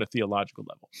 strictly on the theological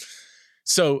level.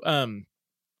 So,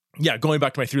 going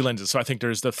back to my three lenses. So I think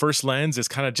there's the first lens is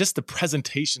kind of just the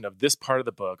presentation of this part of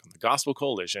the book, the Gospel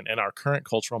Coalition, and our current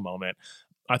cultural moment,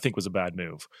 I think was a bad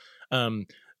move.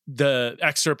 The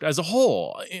excerpt as a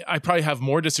whole, I probably have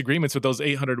more disagreements with those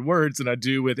 800 words than I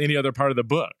do with any other part of the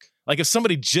book. Like if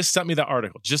somebody just sent me the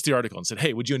article, just the article, and said,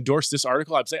 hey, would you endorse this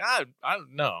article? I'd say, I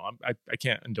don't know. I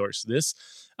can't endorse this.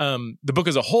 The book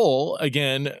as a whole,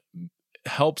 again,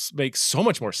 helps make so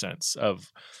much more sense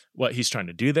of what he's trying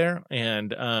to do there.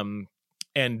 And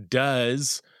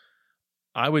does,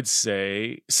 I would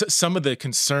say, some of the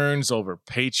concerns over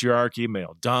patriarchy,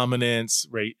 male dominance,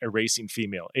 erasing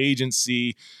female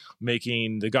agency,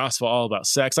 making the gospel all about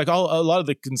sex, like a lot of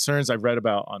the concerns I've read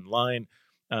about online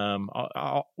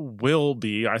will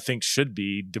be, I think should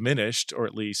be diminished or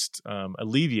at least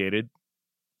alleviated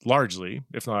largely,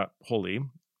 if not wholly,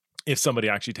 if somebody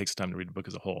actually takes the time to read the book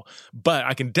as a whole. But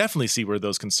I can definitely see where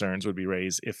those concerns would be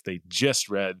raised if they just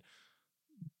read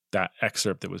that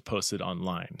excerpt that was posted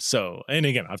online. So, and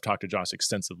again, I've talked to Josh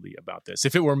extensively about this.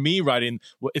 If it were me writing,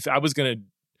 if I was going to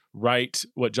write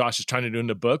what Josh is trying to do in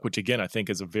the book, which again, I think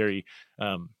is a very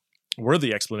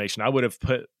worthy explanation, I would have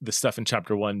put the stuff in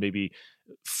chapter 1 maybe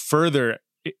further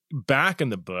back in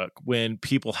the book when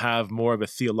people have more of a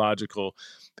theological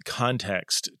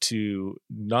context to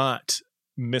not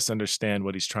misunderstand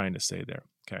what he's trying to say there.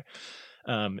 Okay.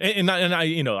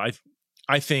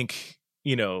 I think,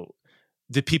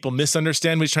 did people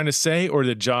misunderstand what he's trying to say, or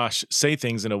did Josh say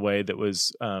things in a way that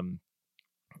was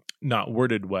not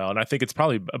worded well? And I think it's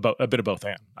probably about a bit of both.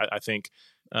 I think,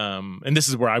 and this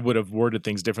is where I would have worded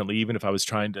things differently, even if I was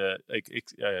trying to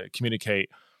communicate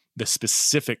the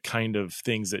specific kind of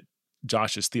things that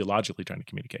Josh is theologically trying to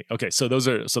communicate. Okay, so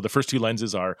the first two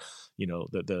lenses are,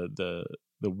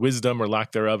 the wisdom or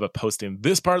lack thereof of posting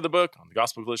this part of the book on the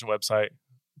Gospel Coalition website.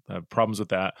 I have problems with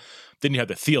that. Then you have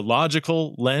the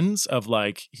theological lens of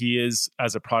like he is,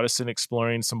 as a Protestant,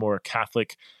 exploring some more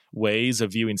Catholic ways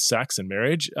of viewing sex and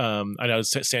marriage. I know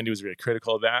Sandy was very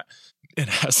critical of that. It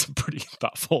has some pretty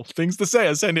thoughtful things to say,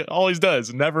 as Sandy always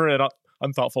does. Never an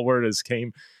unthoughtful word has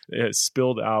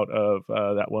spilled out of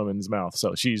that woman's mouth.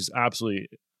 So she's absolutely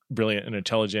brilliant and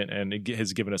intelligent, and it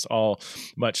has given us all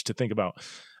much to think about.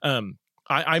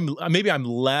 I'm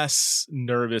less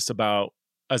nervous about,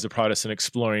 as a Protestant,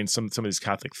 exploring some of these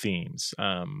Catholic themes.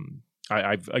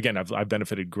 I've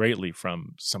benefited greatly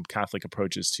from some Catholic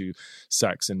approaches to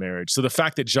sex and marriage. So the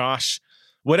fact that Josh,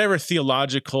 whatever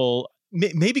theological,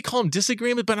 maybe call him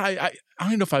disagreement, but I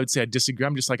don't know if I would say I disagree.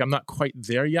 I'm just like, I'm not quite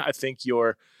there yet. I think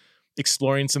you're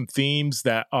exploring some themes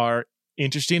that are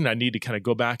interesting and I need to kind of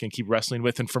go back and keep wrestling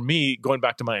with. And for me, going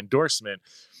back to my endorsement,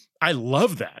 I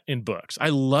love that in books. I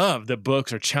love that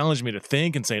books are challenging me to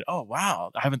think and saying, oh, wow,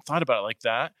 I haven't thought about it like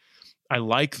that. I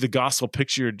like the gospel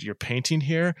picture you're painting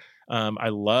here. I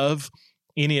love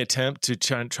any attempt to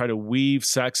try to weave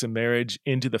sex and marriage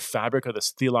into the fabric of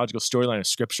this theological storyline of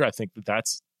Scripture. I think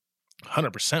that's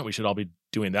 100%. We should all be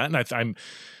doing that. And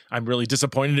I'm really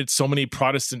disappointed at so many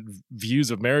Protestant views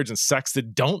of marriage and sex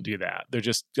that don't do that. They're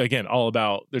just, again,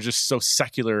 they're just so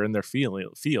secular in their feel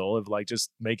of like just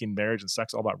making marriage and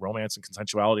sex all about romance and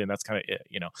consensuality. And that's kind of it,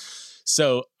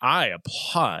 So I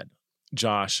applaud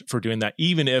Josh for doing that,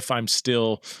 even if I'm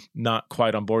still not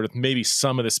quite on board with maybe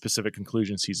some of the specific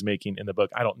conclusions he's making in the book.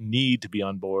 I don't need to be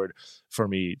on board for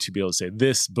me to be able to say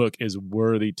this book is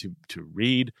worthy to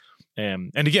read.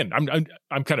 And again,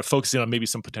 I'm kind of focusing on maybe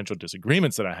some potential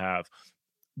disagreements that I have.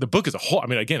 The book as a whole, I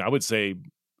mean, again, I would say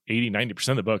 80-90%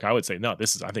 of the book, I would say, no,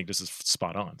 I think this is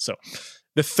spot on. So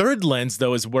the third lens,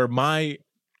 though, is what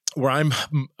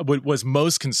was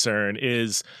most concerned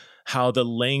is how the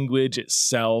language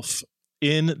itself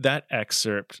in that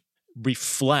excerpt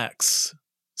reflects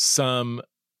some,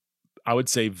 I would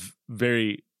say,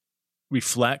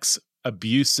 reflects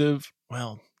abusive,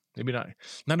 well, maybe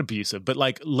not abusive, but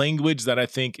like language that I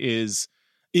think is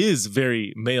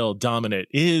very male dominant,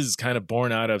 is kind of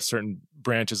born out of certain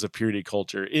branches of purity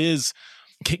culture,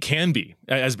 can be,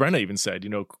 as Brenna even said,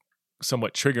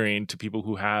 somewhat triggering to people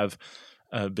who have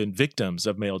been victims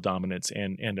of male dominance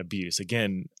and abuse.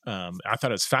 Again, I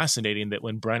thought it was fascinating that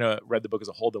when Brenna read the book as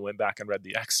a whole, then went back and read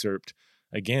the excerpt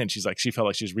again, she's like, she felt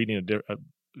like she was reading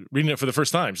it for the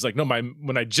first time. She's like, no,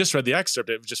 when I just read the excerpt,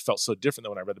 it just felt so different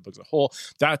than when I read the book as a whole.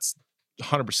 That's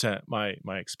 100%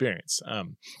 my experience.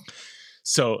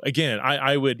 So again,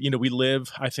 I would, we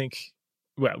live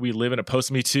in a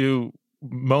post-Me Too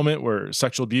moment where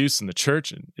sexual abuse in the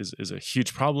church is a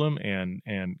huge problem,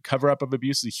 and cover-up of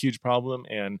abuse is a huge problem,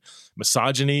 and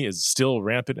misogyny is still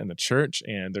rampant in the church,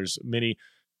 and there's many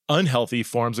unhealthy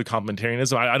forms of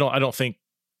complementarianism. I don't think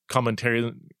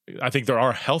I think there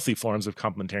are healthy forms of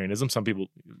complementarianism. Some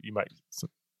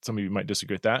of you might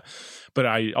disagree with that, but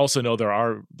I also know there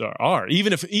are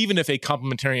even if a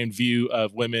complementarian view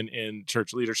of women in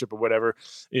church leadership or whatever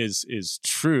is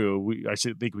true, I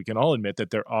think we can all admit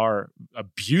that there are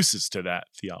abuses to that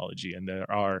theology, and there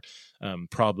are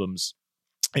problems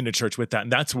in the church with that.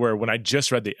 And that's where, when I just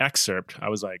read the excerpt, I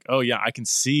was like, oh yeah, I can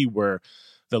see where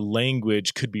the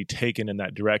language could be taken in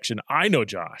that direction. I know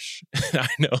Josh. I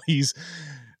know he's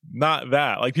not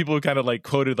that. Like, people who kind of like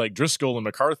quoted like Driscoll and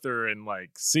MacArthur and like,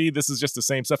 see, this is just the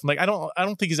same stuff. I'm like, I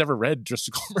don't think he's ever read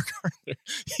Driscoll and MacArthur.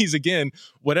 He's, again,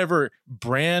 whatever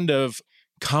brand of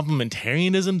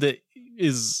complementarianism that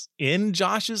is in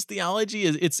Josh's theology,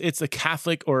 it's a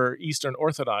Catholic or Eastern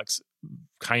Orthodox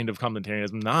kind of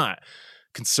complementarianism, not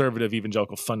conservative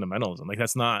evangelical fundamentalism. Like,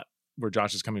 that's not where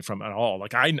Josh is coming from at all.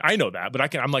 Like, I know that, but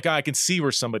I can see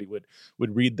where somebody would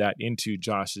read that into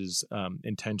Josh's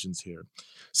intentions here.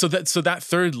 So that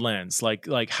third lens,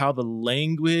 like how the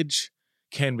language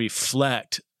can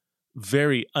reflect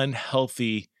very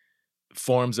unhealthy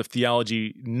forms of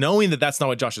theology, knowing that that's not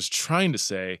what Josh is trying to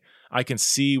say, I can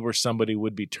see where somebody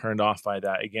would be turned off by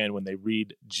that, again, when they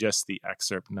read just the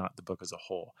excerpt, not the book as a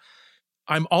whole.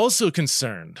 I'm also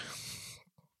concerned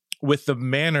with the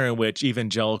manner in which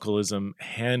evangelicalism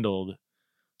handled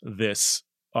this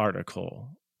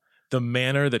article,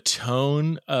 the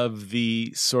tone of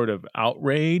the sort of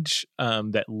outrage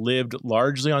that lived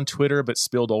largely on Twitter but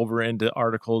spilled over into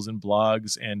articles and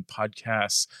blogs and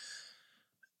podcasts.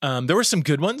 There were some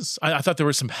good ones. I thought there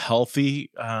were some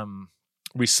healthy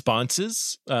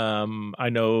responses. I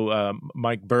know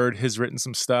Mike Bird has written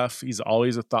some stuff. He's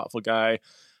always a thoughtful guy.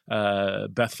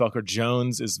 Beth Felker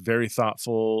Jones is very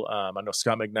thoughtful. I know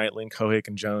Scott McKnight, Cohick,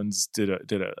 and Jones did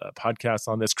a podcast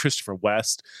on this. Christopher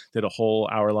West did a whole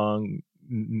hour-long,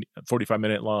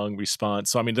 45-minute long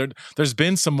response. So, I mean, there's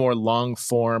been some more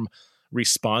long-form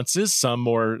responses, some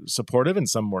more supportive and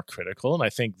some more critical. And I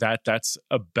think that's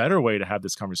a better way to have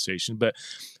this conversation. But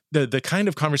the kind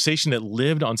of conversation that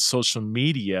lived on social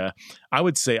media, I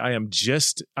would say I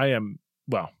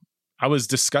was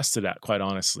disgusted at, quite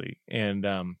honestly. And,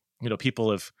 people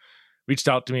have reached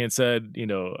out to me and said,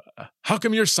 how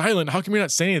come you're silent? How come you're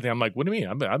not saying anything? I'm like, what do you mean?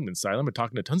 I've been silent. I've been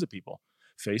talking to tons of people,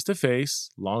 face-to-face,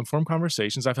 long-form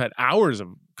conversations. I've had hours of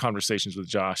conversations with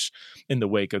Josh in the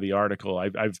wake of the article.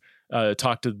 I've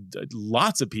talked to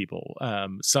lots of people,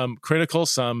 some critical,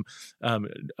 some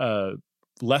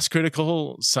less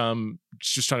critical, some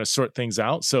just trying to sort things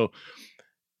out. So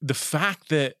the fact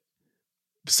that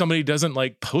somebody doesn't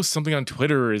like post something on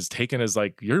Twitter is taken as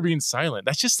like, you're being silent.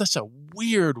 That's just such a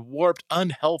weird, warped,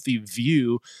 unhealthy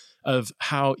view of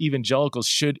how evangelicals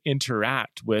should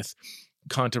interact with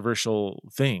controversial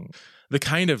things. The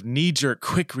kind of knee-jerk,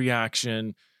 quick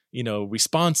reaction,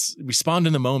 respond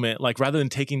in the moment, like, rather than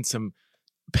taking some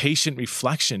patient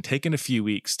reflection, taking a few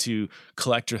weeks to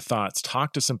collect your thoughts,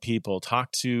 talk to some people,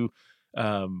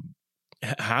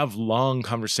 have long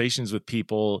conversations with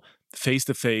people face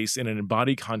to face in an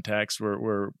embodied context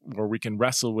where we can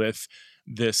wrestle with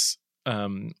this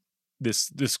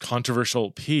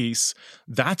controversial piece.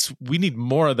 We need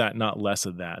more of that, not less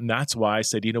of that. And that's why I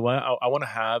said, you know what, I want to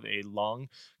have a long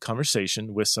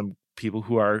conversation with some people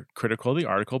who are critical of the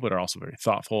article, but are also very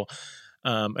thoughtful.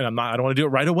 And I don't want to do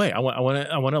it right away.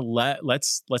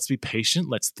 Let's be patient.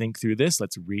 Let's think through this.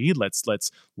 Let's read.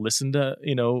 Let's listen to,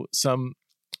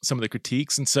 some of the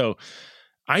critiques. And so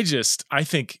I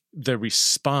think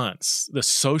the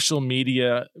social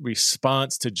media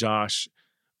response to Josh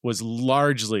was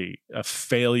largely a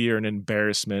failure and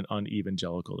embarrassment on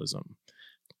evangelicalism.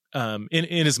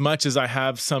 In as much as I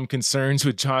have some concerns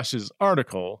with Josh's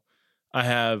article, I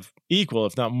have equal,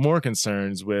 if not more,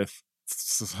 concerns with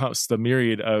the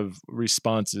myriad of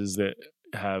responses that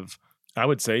have, I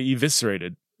would say,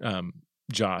 eviscerated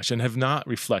Josh and have not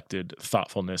reflected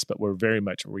thoughtfulness, but were very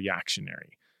much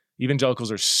reactionary.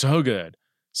 Evangelicals are so good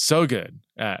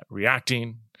at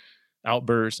reacting,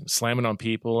 outbursts, and slamming on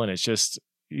people. And it's just,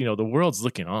 the world's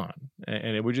looking on.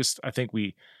 And I think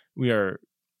we are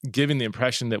giving the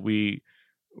impression that we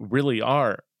really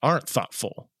aren't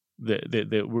thoughtful,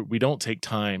 that we don't take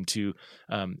time to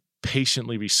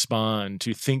patiently respond,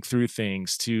 to think through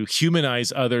things, to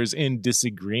humanize others in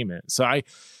disagreement. So I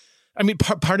mean,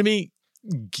 part of me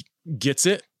gets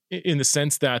it in the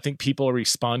sense that I think people are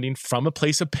responding from a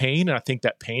place of pain, and I think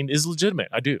that pain is legitimate.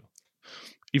 I do.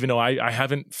 Even though I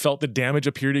haven't felt the damage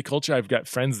of purity culture, I've got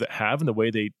friends that have, and the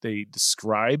way they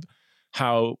describe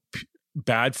how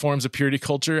bad forms of purity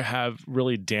culture have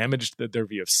really damaged their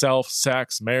view of self,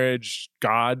 sex, marriage,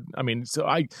 God. I mean, so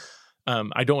I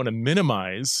don't want to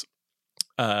minimize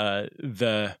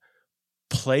the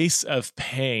place of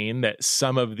pain that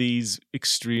some of these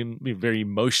extremely very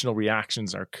emotional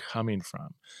reactions are coming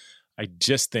from. I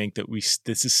just think that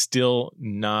this is still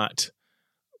not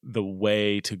the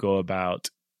way to go about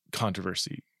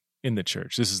controversy in the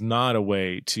church. This is not a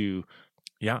way to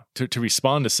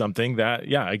respond to something that,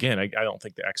 again, I don't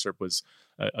think the excerpt was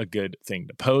a good thing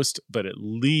to post, but at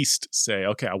least say,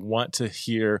 okay, I want to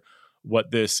hear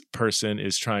what this person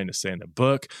is trying to say in the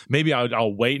book. Maybe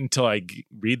I'll wait until I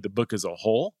read the book as a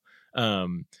whole.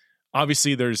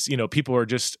 Obviously there's, people are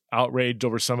just outraged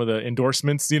over some of the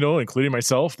endorsements, including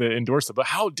myself, that endorse the book.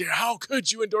 How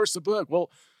could you endorse the book? Well,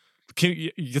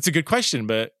 it's a good question,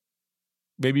 but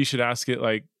maybe you should ask it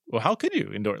like, well, how could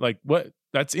you endorse? Like, what?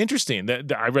 That's interesting.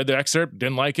 That I read the excerpt,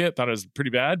 didn't like it, thought it was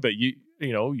pretty bad, but you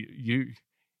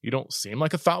don't seem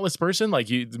like a thoughtless person. Like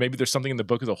maybe there's something in the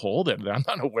book as a whole that I'm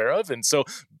not aware of. And so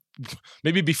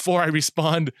maybe before I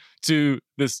respond to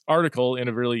this article in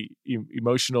a really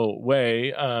emotional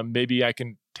way, maybe I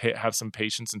can have some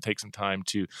patience and take some time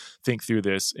to think through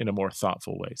this in a more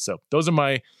thoughtful way. So those are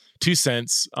my 2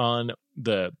 cents on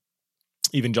the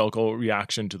evangelical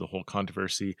reaction to the whole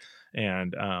controversy.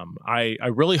 And I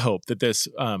really hope that this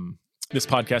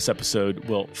podcast episode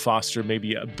will foster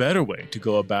maybe a better way to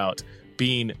go about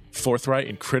being forthright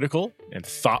and critical and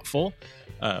thoughtful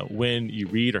when you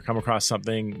read or come across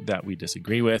something that we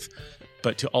disagree with,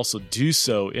 but to also do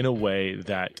so in a way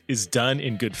that is done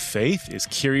in good faith, is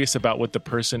curious about what the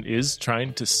person is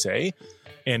trying to say,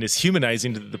 and is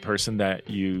humanizing to the person that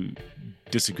you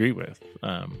disagree with.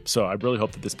 So I really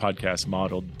hope that this podcast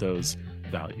modeled those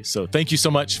values. So thank you so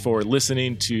much for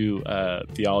listening to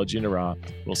Theology in the Raw.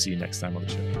 We'll see you next time on the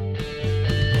show.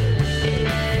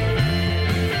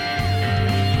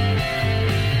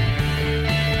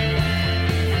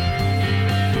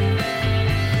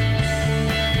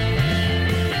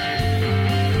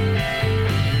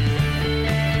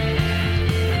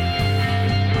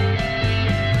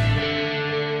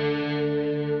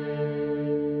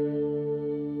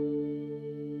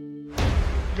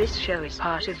 This show is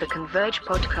part of the Converge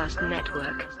Podcast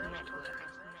Network.